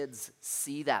kids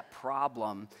see that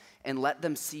problem and let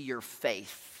them see your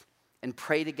faith and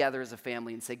pray together as a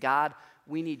family and say, God,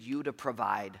 we need you to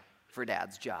provide for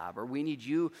dad's job, or we need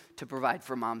you to provide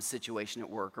for mom's situation at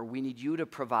work, or we need you to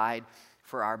provide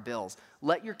for our bills.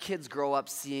 Let your kids grow up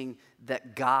seeing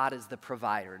that God is the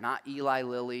provider, not Eli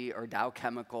Lilly or Dow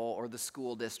Chemical or the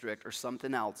school district or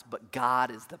something else, but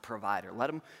God is the provider. Let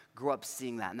them grow up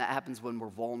seeing that, and that happens when we're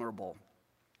vulnerable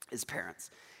as parents.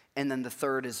 And then the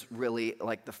third is really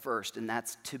like the first, and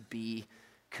that's to be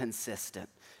consistent.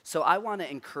 So I want to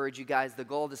encourage you guys. The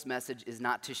goal of this message is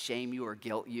not to shame you or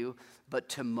guilt you, but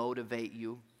to motivate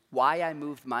you. Why I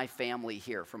moved my family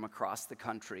here from across the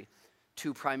country.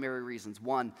 2 primary reasons.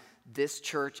 1, this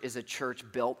church is a church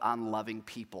built on loving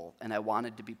people, and I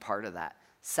wanted to be part of that.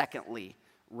 Secondly,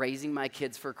 raising my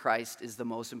kids for Christ is the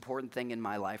most important thing in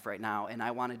my life right now, and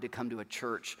I wanted to come to a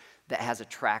church that has a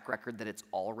track record that it's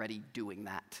already doing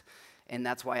that. And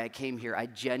that's why I came here. I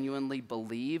genuinely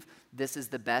believe this is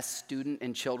the best student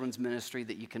and children's ministry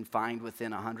that you can find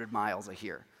within 100 miles of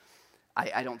here.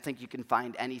 I don't think you can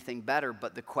find anything better,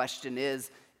 but the question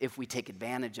is if we take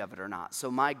advantage of it or not.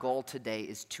 So my goal today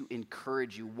is to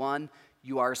encourage you. 1,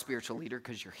 you are a spiritual leader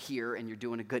because you're here and you're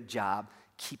doing a good job.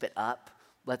 Keep it up.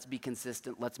 Let's be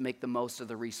consistent. Let's make the most of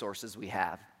the resources we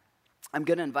have. I'm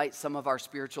going to invite some of our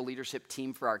spiritual leadership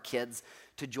team for our kids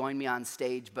to join me on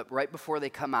stage, but right before they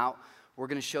come out, we're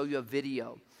going to show you a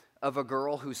video of a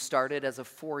girl who started as a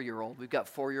 4-year-old. We've got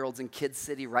 4-year-olds in Kids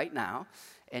City right now,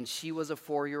 and she was a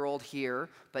 4-year-old here,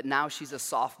 but now she's a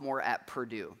sophomore at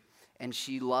Purdue. And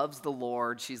she loves the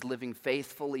Lord. She's living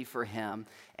faithfully for Him,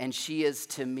 and she is,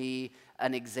 to me,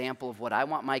 an example of what I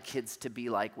want my kids to be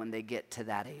like when they get to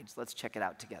that age. Let's check it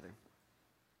out together.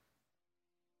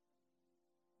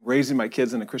 raising my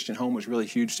kids in a Christian home was really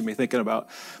huge to me, thinking about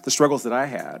the struggles that I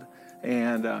had.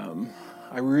 And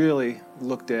I really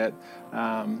looked at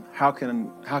how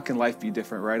can life be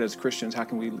different, right? As Christians, how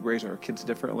can we raise our kids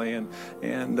differently? And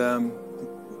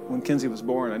when Kinsey was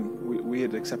born, and we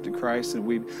had accepted Christ, and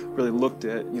we really looked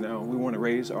at, we want to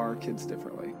raise our kids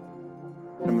differently.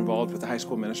 I'm involved with the high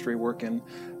school ministry, working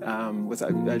with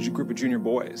a group of junior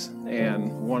boys,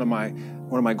 and one of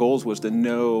my goals was to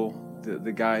know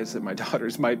the guys that my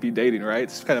daughters might be dating, right?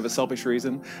 It's kind of a selfish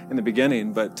reason in the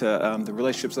beginning, but the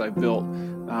relationships that I've built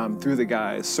through the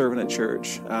guys serving at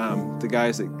church, the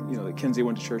guys that Kinsey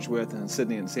went to church with, and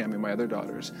Sydney and Sammy, my other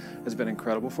daughters, has been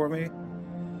incredible for me.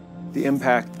 The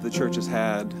impact the church has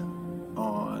had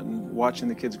on watching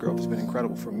the kids grow up has been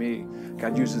incredible for me.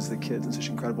 God uses the kids in such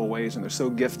incredible ways, and they're so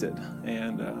gifted,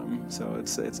 and so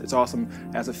it's awesome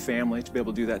as a family to be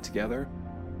able to do that together.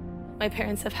 My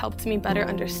parents have helped me better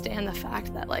understand the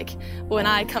fact that, like, when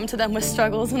I come to them with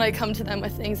struggles, when I come to them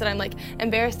with things that I'm, like,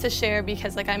 embarrassed to share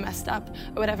because, like, I messed up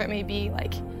or whatever it may be,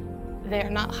 like,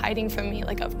 they're not hiding from me.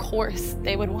 Like, of course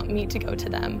they would want me to go to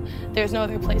them. There's no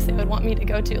other place they would want me to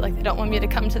go to. Like, they don't want me to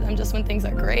come to them just when things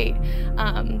are great,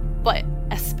 but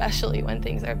especially when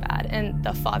things are bad. And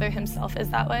the Father himself is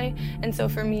that way. And so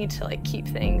for me to, like, keep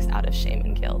things out of shame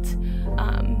and guilt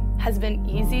has been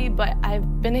easy, but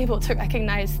I've been able to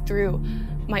recognize through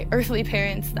my earthly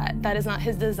parents that that is not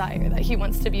his desire, that he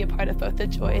wants to be a part of both the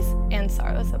joys and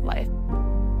sorrows of life.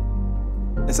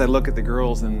 As I look at the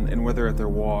girls and whether at their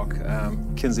walk,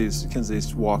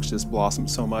 Kinsey's walks just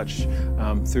blossomed so much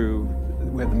through.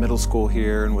 We had the middle school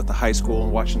here and with the high school,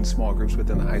 and watching small groups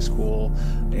within the high school,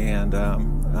 and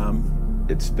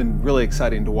it's been really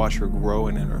exciting to watch her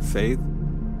growing in her faith.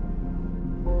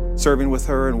 Serving with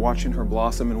her and watching her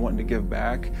blossom and wanting to give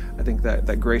back, I think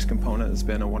that grace component has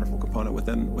been a wonderful component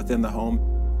within the home.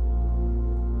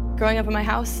 Growing up in my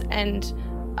house, and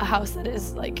a house that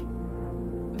is, like,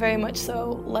 very much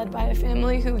so led by a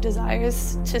family who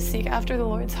desires to seek after the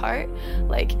Lord's heart,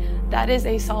 like, that is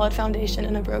a solid foundation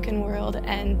in a broken world,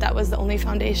 and that was the only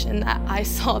foundation that I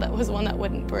saw that was one that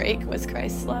wouldn't break, was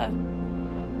Christ's love.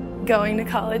 Going to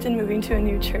college and moving to a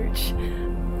new church,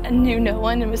 I knew no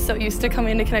one and was so used to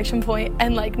coming to Connection Point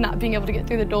and, like, not being able to get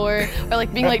through the door, or,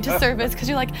 like, being late to service because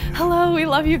you're like, hello, we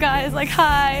love you guys, like,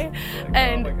 hi.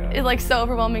 And it's, like, so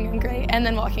overwhelming and great. And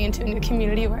then walking into a new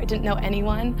community where I didn't know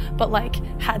anyone, but, like,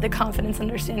 had the confidence,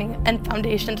 understanding, and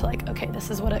foundation to, like, okay,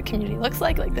 this is what a community looks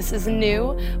like this is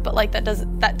new, but, like,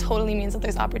 that totally means that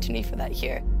there's opportunity for that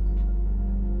here.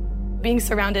 Being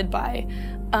surrounded by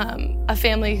a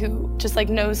family who just, like,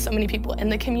 knows so many people in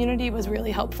the community was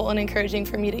really helpful and encouraging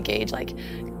for me to gauge, like,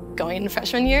 going into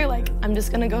freshman year, like, I'm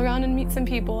just gonna go around and meet some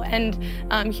people and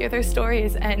hear their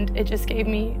stories, and it just gave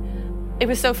me, it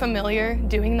was so familiar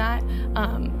doing that,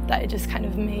 that it just kind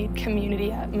of made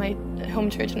community at my home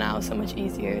church now so much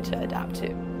easier to adapt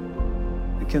to.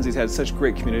 Kinsey's had such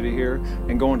great community here,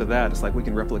 and going to that, it's like we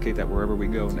can replicate that wherever we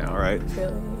go now, right?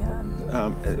 Really, yeah.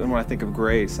 And when I think of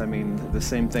grace, I mean, the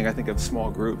same thing. I think of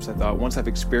small groups. I thought once I've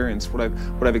experienced what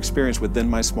I've experienced within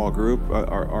my small group,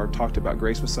 or talked about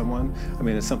grace with someone, I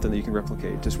mean, it's something that you can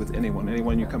replicate just with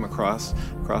anyone you come across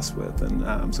with.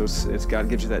 And so it's God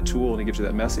gives you that tool, and he gives you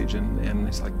that message, and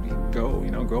it's like, go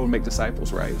and make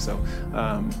disciples, right? So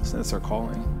that's our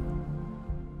calling.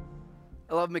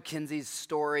 I love Mackenzie's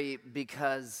story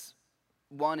because,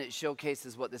 one, it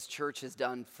showcases what this church has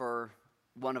done for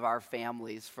one of our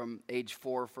families from age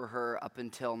 4 for her up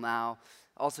until now.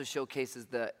 Also showcases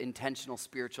the intentional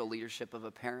spiritual leadership of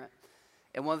a parent.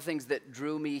 And one of the things that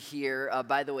drew me here,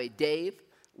 by the way, Dave,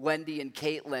 Wendy, and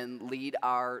Caitlin lead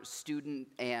our student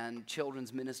and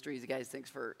children's ministries. You guys, thanks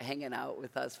for hanging out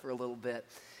with us for a little bit.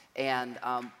 And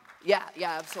yeah,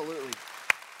 absolutely.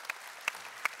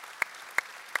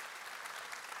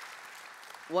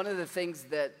 One of the things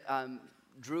that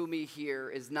drew me here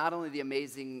is not only the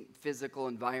amazing physical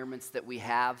environments that we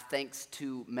have, thanks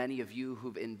to many of you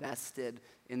who've invested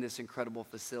in this incredible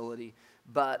facility,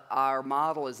 but our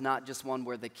model is not just one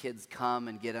where the kids come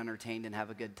and get entertained and have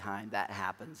a good time. That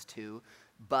happens too,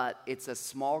 but it's a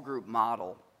small group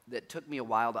model that took me a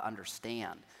while to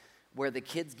understand, where the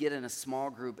kids get in a small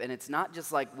group, and it's not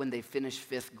just like when they finish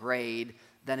 5th grade,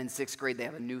 then in 6th grade they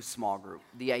have a new small group.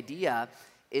 The idea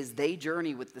is they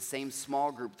journey with the same small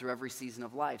group through every season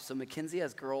of life. So Mackenzie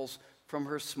has girls from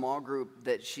her small group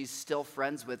that she's still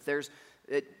friends with.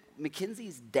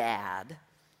 Mackenzie's dad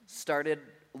started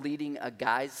leading a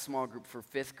guys' small group for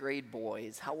 5th grade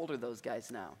boys. How old are those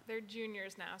guys now? They're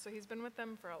juniors now, so he's been with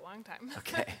them for a long time.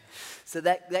 Okay. So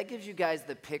that gives you guys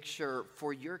the picture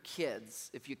for your kids.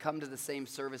 If you come to the same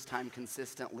service time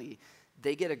consistently,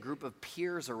 they get a group of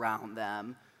peers around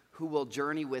them who will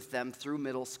journey with them through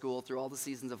middle school, through all the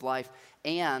seasons of life.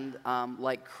 And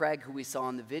like Craig, who we saw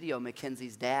in the video,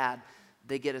 Mackenzie's dad,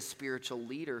 they get a spiritual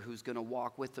leader who's going to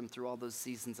walk with them through all those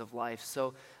seasons of life.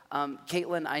 So,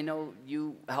 Caitlin, I know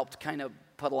you helped kind of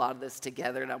put a lot of this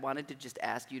together, and I wanted to just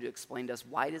ask you to explain to us,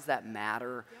 why does that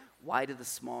matter? Yeah. Why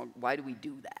do we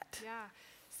do that? Yeah.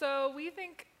 So we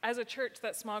think as a church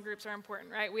that small groups are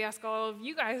important, right? We ask all of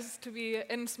you guys to be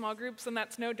in small groups, and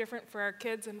that's no different for our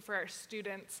kids and for our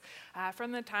students.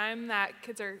 From the time that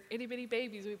kids are itty-bitty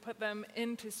babies, we put them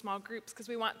into small groups because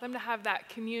we want them to have that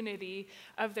community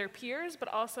of their peers, but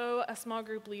also a small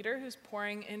group leader who's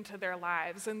pouring into their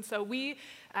lives. And so we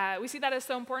see that as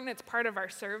so important. It's part of our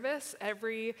service.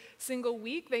 Every single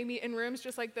week, they meet in rooms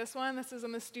just like this one. This is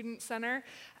in the Student Center.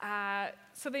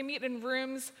 So they meet in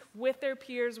rooms with their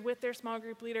peers, with their small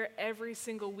group leader every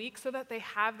single week so that they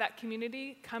have that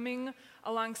community coming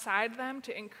alongside them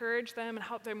to encourage them and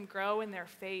help them grow in their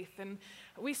faith. And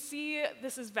we see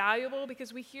this is valuable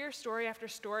because we hear story after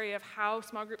story of how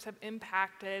small groups have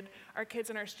impacted our kids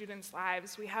and our students'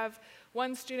 lives. We have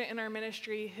one student in our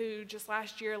ministry who just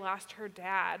last year lost her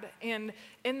dad. And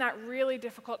in that really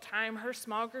difficult time, her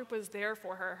small group was there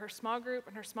for her. Her small group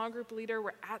and her small group leader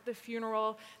were at the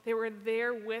funeral. They were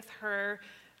there with her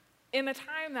in a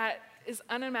time that is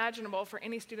unimaginable for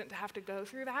any student to have to go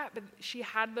through that, but she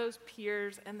had those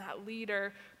peers and that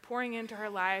leader pouring into her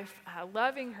life,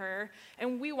 loving her,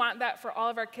 and we want that for all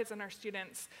of our kids and our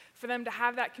students, for them to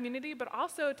have that community, but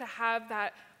also to have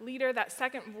that leader, that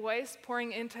second voice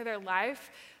pouring into their life,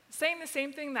 saying the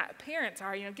same thing that parents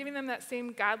are, giving them that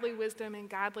same godly wisdom and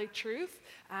godly truth,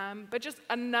 but just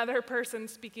another person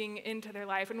speaking into their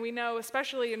life. And we know,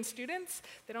 especially in students,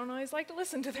 they don't always like to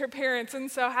listen to their parents.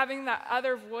 And so having that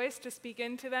other voice to speak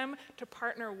into them, to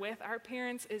partner with our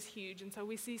parents is huge. And so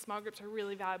we see small groups are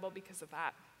really valuable because of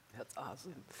that. That's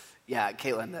awesome. Yeah,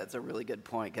 Caitlin, that's a really good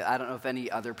point. I don't know if any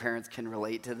other parents can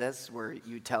relate to this, where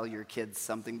you tell your kids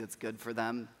something that's good for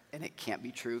them, and it can't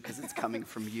be true because it's coming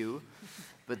from you.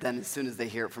 But then as soon as they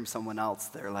hear it from someone else,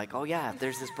 they're like, oh yeah,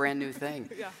 there's this brand new thing.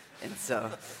 Yeah. And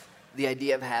so the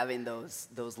idea of having those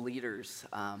leaders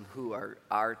who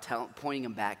are pointing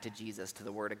them back to Jesus, to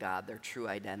the Word of God, their true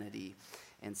identity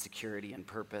and security and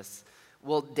purpose.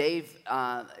 Well, Dave,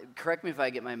 correct me if I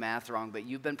get my math wrong, but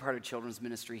you've been part of children's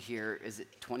ministry here, is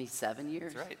it 27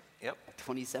 years? That's right, yep.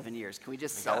 27 years. Can we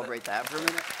just celebrate that for a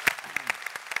minute?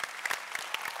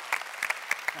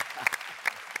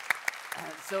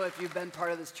 So if you've been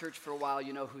part of this church for a while,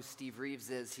 you know who Steve Reeves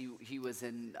is. He was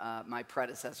in my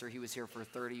predecessor. He was here for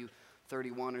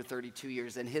 31 or 32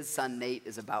 years, and his son Nate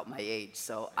is about my age.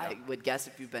 So I would guess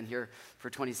if you've been here for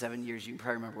 27 years, you can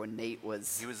probably remember when Nate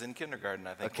was. He was in kindergarten,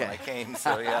 I think, when I came,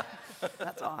 so yeah.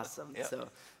 That's awesome. Yep. So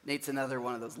Nate's another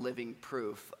one of those living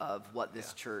proof of what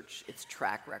this church, its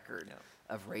track record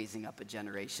of raising up a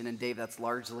generation. And Dave, that's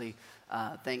largely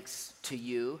thanks to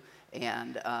you.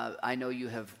 And I know you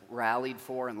have rallied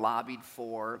for and lobbied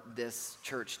for this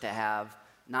church to have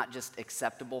not just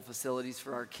acceptable facilities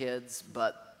for our kids,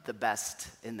 but the best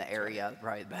in the area,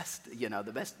 right?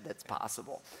 The best that's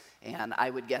possible. And I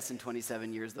would guess in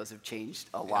 27 years, those have changed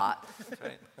a lot. That's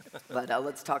right. But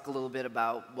let's talk a little bit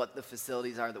about what the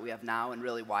facilities are that we have now and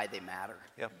really why they matter.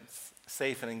 Yep.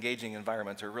 Safe and engaging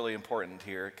environments are really important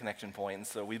here at Connection Point. And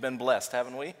so we've been blessed,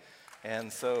 haven't we?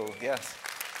 And so, yes.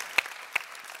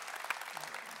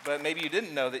 But maybe you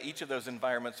didn't know that each of those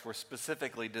environments were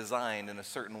specifically designed in a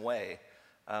certain way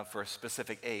for a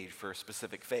specific age, for a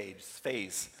specific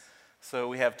phase. So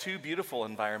we have two beautiful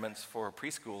environments for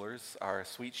preschoolers, our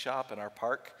Sweet Shop and our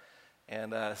park.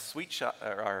 And Sweet Shop,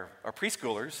 our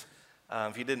preschoolers,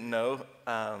 if you didn't know,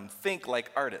 think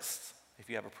like artists. If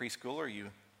you have a preschooler, you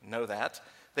know that.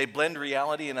 They blend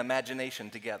reality and imagination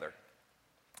together.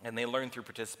 And they learn through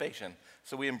participation.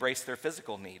 So we embrace their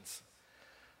physical needs.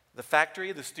 The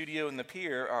factory, the studio, and the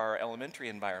pier are elementary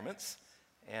environments,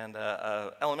 and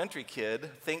an elementary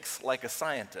kid thinks like a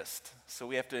scientist, so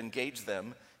we have to engage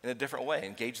them in a different way,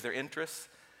 engage their interests.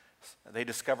 They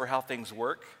discover how things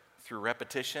work through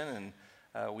repetition,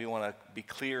 and we want to be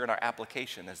clear in our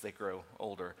application as they grow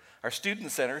older. Our student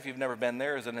center, if you've never been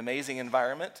there, is an amazing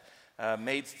environment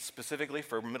made specifically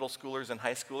for middle schoolers and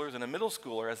high schoolers, and a middle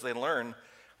schooler, as they learn,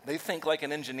 they think like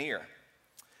an engineer.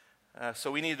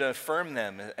 So we need to affirm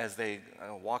them as they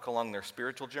walk along their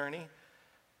spiritual journey,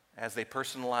 as they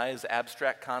personalize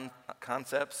abstract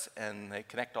concepts and they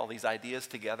connect all these ideas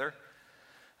together.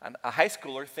 And a high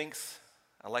schooler thinks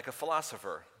like a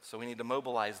philosopher, so we need to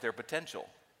mobilize their potential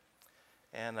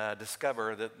and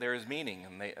discover that there is meaning,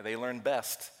 and they learn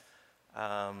best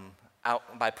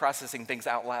by processing things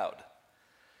out loud.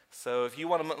 So if you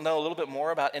want to know a little bit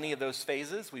more about any of those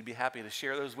phases, we'd be happy to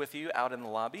share those with you out in the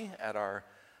lobby at our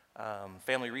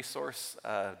family resource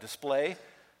display.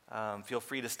 Feel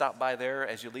free to stop by there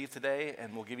as you leave today,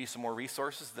 and we'll give you some more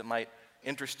resources that might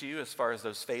interest you as far as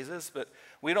those phases. But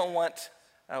we don't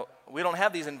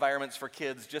have these environments for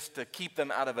kids just to keep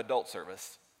them out of adult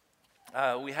service.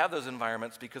 We have those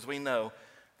environments because we know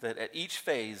that at each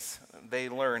phase, they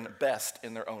learn best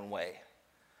in their own way.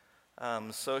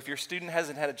 So if your student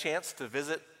hasn't had a chance to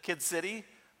visit Kid City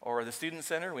or the Student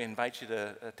Center, we invite you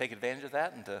to take advantage of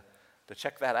that and to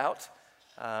check that out.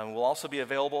 We'll also be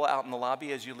available out in the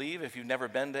lobby as you leave. If you've never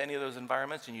been to any of those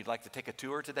environments and you'd like to take a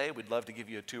tour today, we'd love to give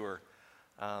you a tour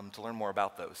to learn more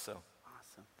about those. So.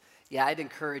 Awesome. Yeah, I'd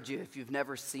encourage you, if you've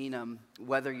never seen them,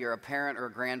 whether you're a parent or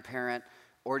a grandparent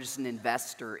or just an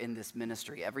investor in this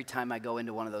ministry, every time I go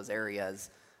into one of those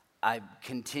areas, I'm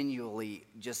continually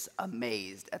just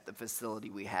amazed at the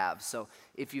facility we have. So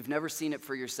if you've never seen it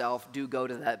for yourself, do go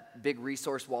to that big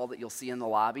resource wall that you'll see in the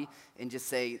lobby and just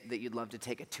say that you'd love to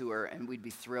take a tour, and we'd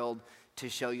be thrilled to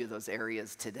show you those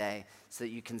areas today so that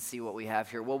you can see what we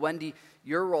have here. Well, Wendy,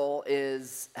 your role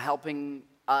is helping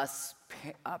us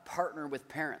partner with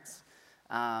parents.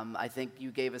 I think you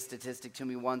gave a statistic to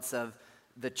me once of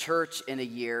the church in a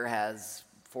year has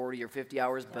 40 or 50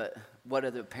 hours, but what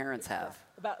do the parents have?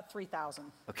 About 3,000.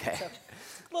 Okay. So,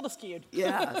 a little skewed.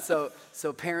 Yeah, so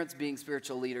parents being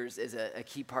spiritual leaders is a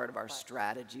key part of our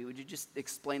strategy. Would you just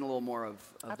explain a little more of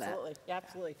Absolutely. that? Yeah,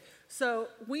 absolutely. So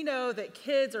we know that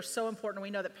kids are so important.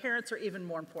 We know that parents are even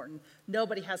more important.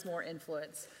 Nobody has more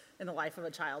influence in the life of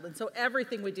a child. And so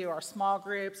everything we do, our small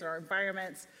groups, our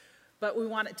environments, but we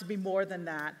want it to be more than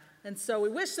that. And so we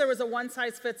wish there was a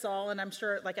one-size-fits-all, and I'm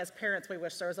sure, like as parents, we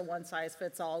wish there was a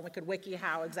one-size-fits-all, and we could wiki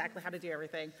exactly how to do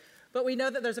everything. But we know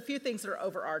that there's a few things that are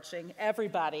overarching.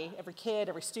 Everybody, every kid,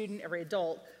 every student, every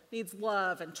adult needs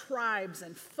love and tribes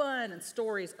and fun and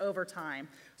stories over time.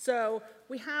 So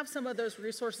we have some of those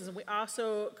resources, and we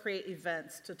also create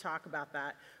events to talk about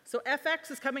that. So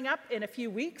FX is coming up in a few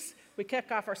weeks. We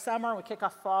kick off our summer, we kick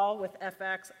off fall with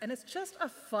FX, and it's just a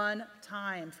fun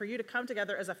time for you to come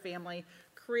together as a family,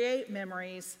 create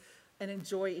memories, and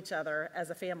enjoy each other as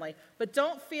a family. But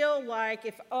don't feel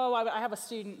like I have a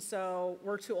student, so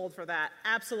we're too old for that.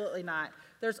 Absolutely not.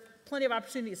 There's plenty of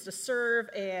opportunities to serve,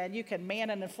 and you can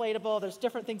man an inflatable. There's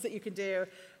different things that you can do,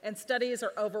 and studies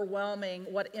are overwhelming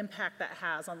what impact that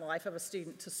has on the life of a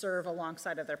student to serve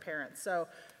alongside of their parents. So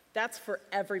that's for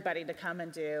everybody to come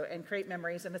and do and create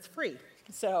memories, and it's free.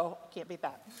 So can't beat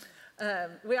that.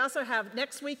 We also have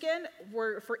next weekend,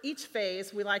 for each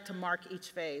phase, we like to mark each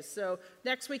phase. So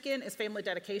next weekend is family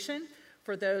dedication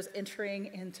for those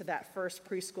entering into that first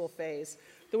preschool phase.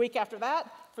 The week after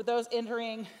that, for those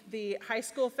entering the high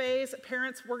school phase,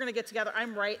 parents, we're gonna get together.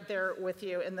 I'm right there with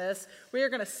you in this. We are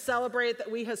gonna celebrate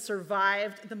that we have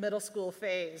survived the middle school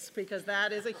phase, because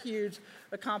that is a huge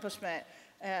accomplishment.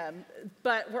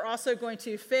 But we're also going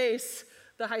to face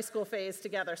the high school phase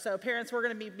together. So parents, we're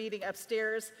going to be meeting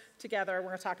upstairs together. We're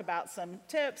going to talk about some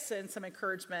tips and some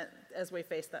encouragement as we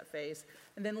face that phase.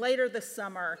 And then later this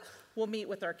summer, we'll meet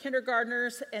with our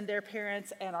kindergartners and their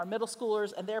parents and our middle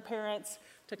schoolers and their parents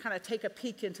to kind of take a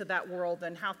peek into that world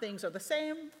and how things are the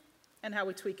same and how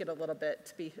we tweak it a little bit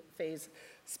to be phase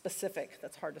specific.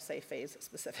 That's hard to say, phase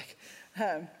specific.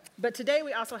 But today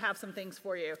we also have some things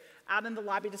for you. Out in the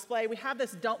lobby display, we have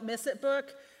this Don't Miss It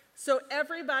book. So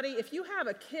everybody, if you have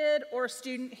a kid or a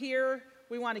student here,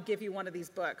 we want to give you one of these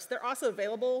books. They're also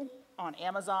available on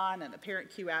Amazon and the Parent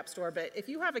Q app store, but if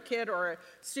you have a kid or a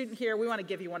student here, we want to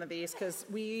give you one of these because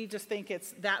we just think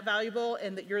it's that valuable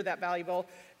and that you're that valuable.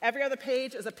 Every other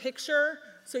page is a picture,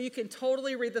 so you can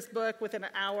totally read this book within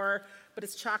an hour, but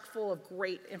it's chock full of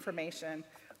great information.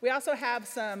 We also have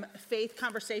some faith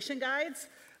conversation guides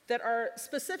that are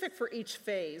specific for each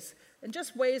phase, and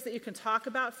just ways that you can talk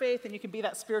about faith and you can be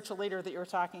that spiritual leader that you were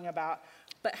talking about.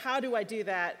 But how do I do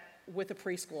that with a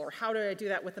preschooler? How do I do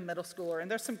that with a middle schooler?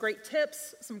 And there's some great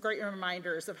tips, some great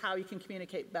reminders of how you can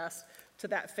communicate best to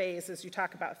that phase as you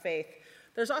talk about faith.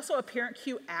 There's also a Parent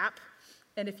Q app,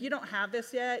 and if you don't have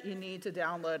this yet, you need to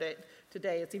download it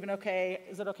today. It's even okay.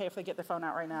 Is it okay if they get their phone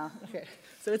out right now? Okay.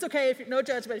 So it's okay, no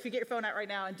judgment, if you get your phone out right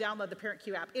now and download the Parent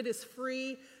Q app. It is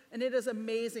free. And it is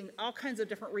amazing, all kinds of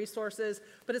different resources,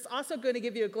 but it's also going to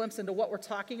give you a glimpse into what we're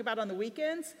talking about on the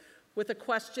weekends with a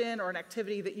question or an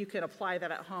activity that you can apply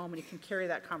that at home, and you can carry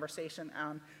that conversation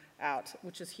out,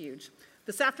 which is huge.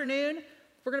 This afternoon,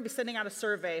 we're going to be sending out a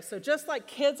survey. So just like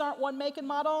kids aren't one make and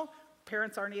model,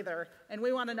 parents aren't either, and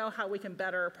we want to know how we can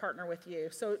better partner with you.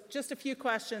 So just a few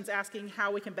questions asking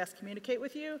how we can best communicate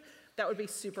with you. That would be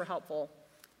super helpful.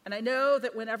 And I know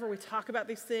that whenever we talk about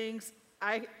these things,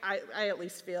 I at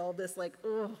least feel this like,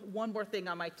 ugh, one more thing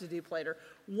on my to-do plate, or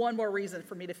one more reason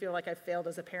for me to feel like I failed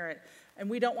as a parent. And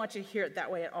we don't want you to hear it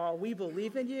that way at all. We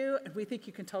believe in you, and we think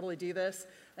you can totally do this.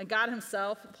 And God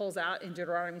himself pulls out in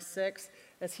Deuteronomy 6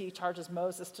 as he charges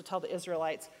Moses to tell the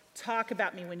Israelites, talk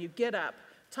about me when you get up,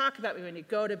 talk about me when you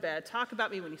go to bed, talk about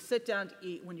me when you sit down to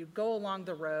eat, when you go along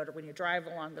the road, or when you drive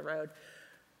along the road.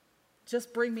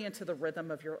 Just bring me into the rhythm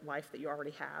of your life that you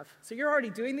already have. So you're already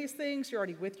doing these things, you're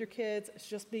already with your kids. It's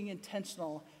just being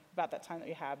intentional about that time that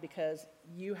you have, because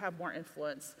you have more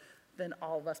influence than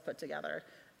all of us put together.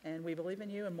 And we believe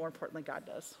in you, and more importantly, God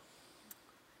does.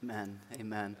 Amen.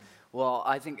 Amen. Well,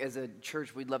 I think as a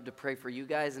church, we'd love to pray for you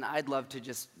guys, and I'd love to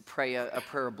just pray a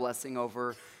prayer of blessing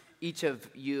over each of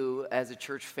you as a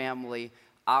church family.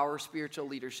 Our spiritual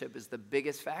leadership is the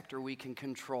biggest factor we can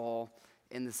control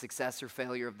in the success or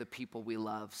failure of the people we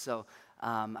love. So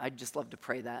I'd just love to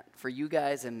pray that for you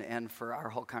guys and for our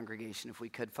whole congregation, if we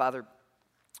could. Father,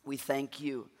 we thank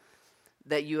you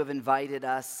that you have invited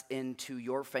us into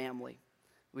your family.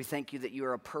 We thank you that you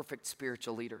are a perfect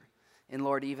spiritual leader. And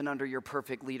Lord, even under your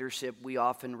perfect leadership, we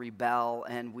often rebel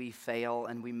and we fail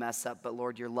and we mess up. But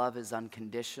Lord, your love is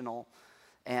unconditional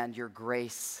and your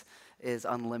grace is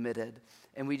unlimited.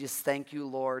 And we just thank you,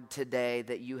 Lord, today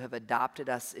that you have adopted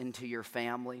us into your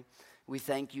family. We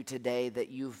thank you today that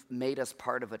you've made us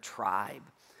part of a tribe,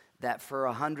 that for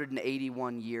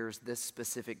 181 years, this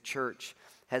specific church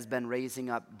has been raising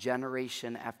up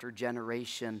generation after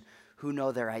generation who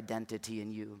know their identity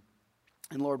in you.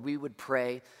 And Lord, we would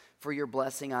pray for your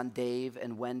blessing on Dave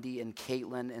and Wendy and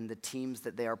Caitlin and the teams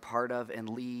that they are part of and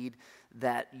lead,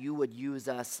 that you would use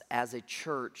us as a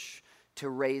church to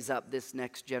raise up this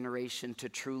next generation to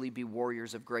truly be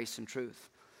warriors of grace and truth.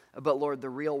 But Lord, the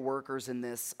real workers in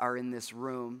this are in this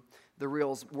room. The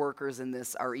real workers in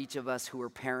this are each of us who are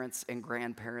parents and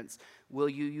grandparents. Will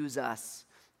you use us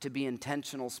to be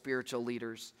intentional spiritual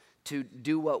leaders, to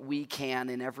do what we can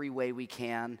in every way we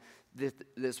can,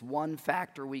 this one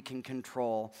factor we can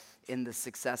control in the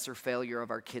success or failure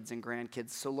of our kids and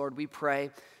grandkids. So Lord, we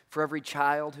pray for every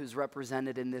child who's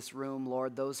represented in this room,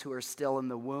 Lord, those who are still in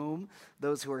the womb,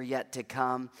 those who are yet to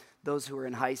come, those who are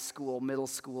in high school, middle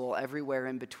school, everywhere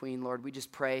in between, Lord, we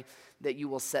just pray that you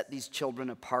will set these children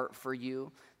apart for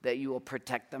you, that you will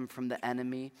protect them from the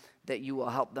enemy, that you will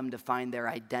help them to find their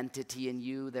identity in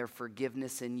you, their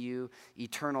forgiveness in you,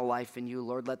 eternal life in you.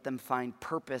 Lord, let them find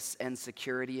purpose and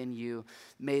security in you.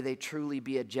 May they truly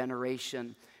be a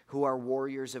generation who are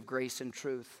warriors of grace and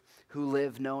truth, who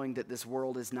live knowing that this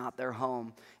world is not their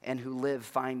home, and who live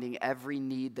finding every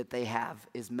need that they have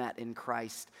is met in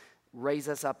Christ. Raise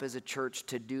us up as a church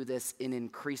to do this in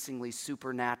increasingly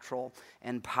supernatural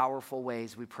and powerful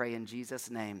ways. We pray in Jesus'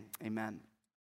 name. Amen.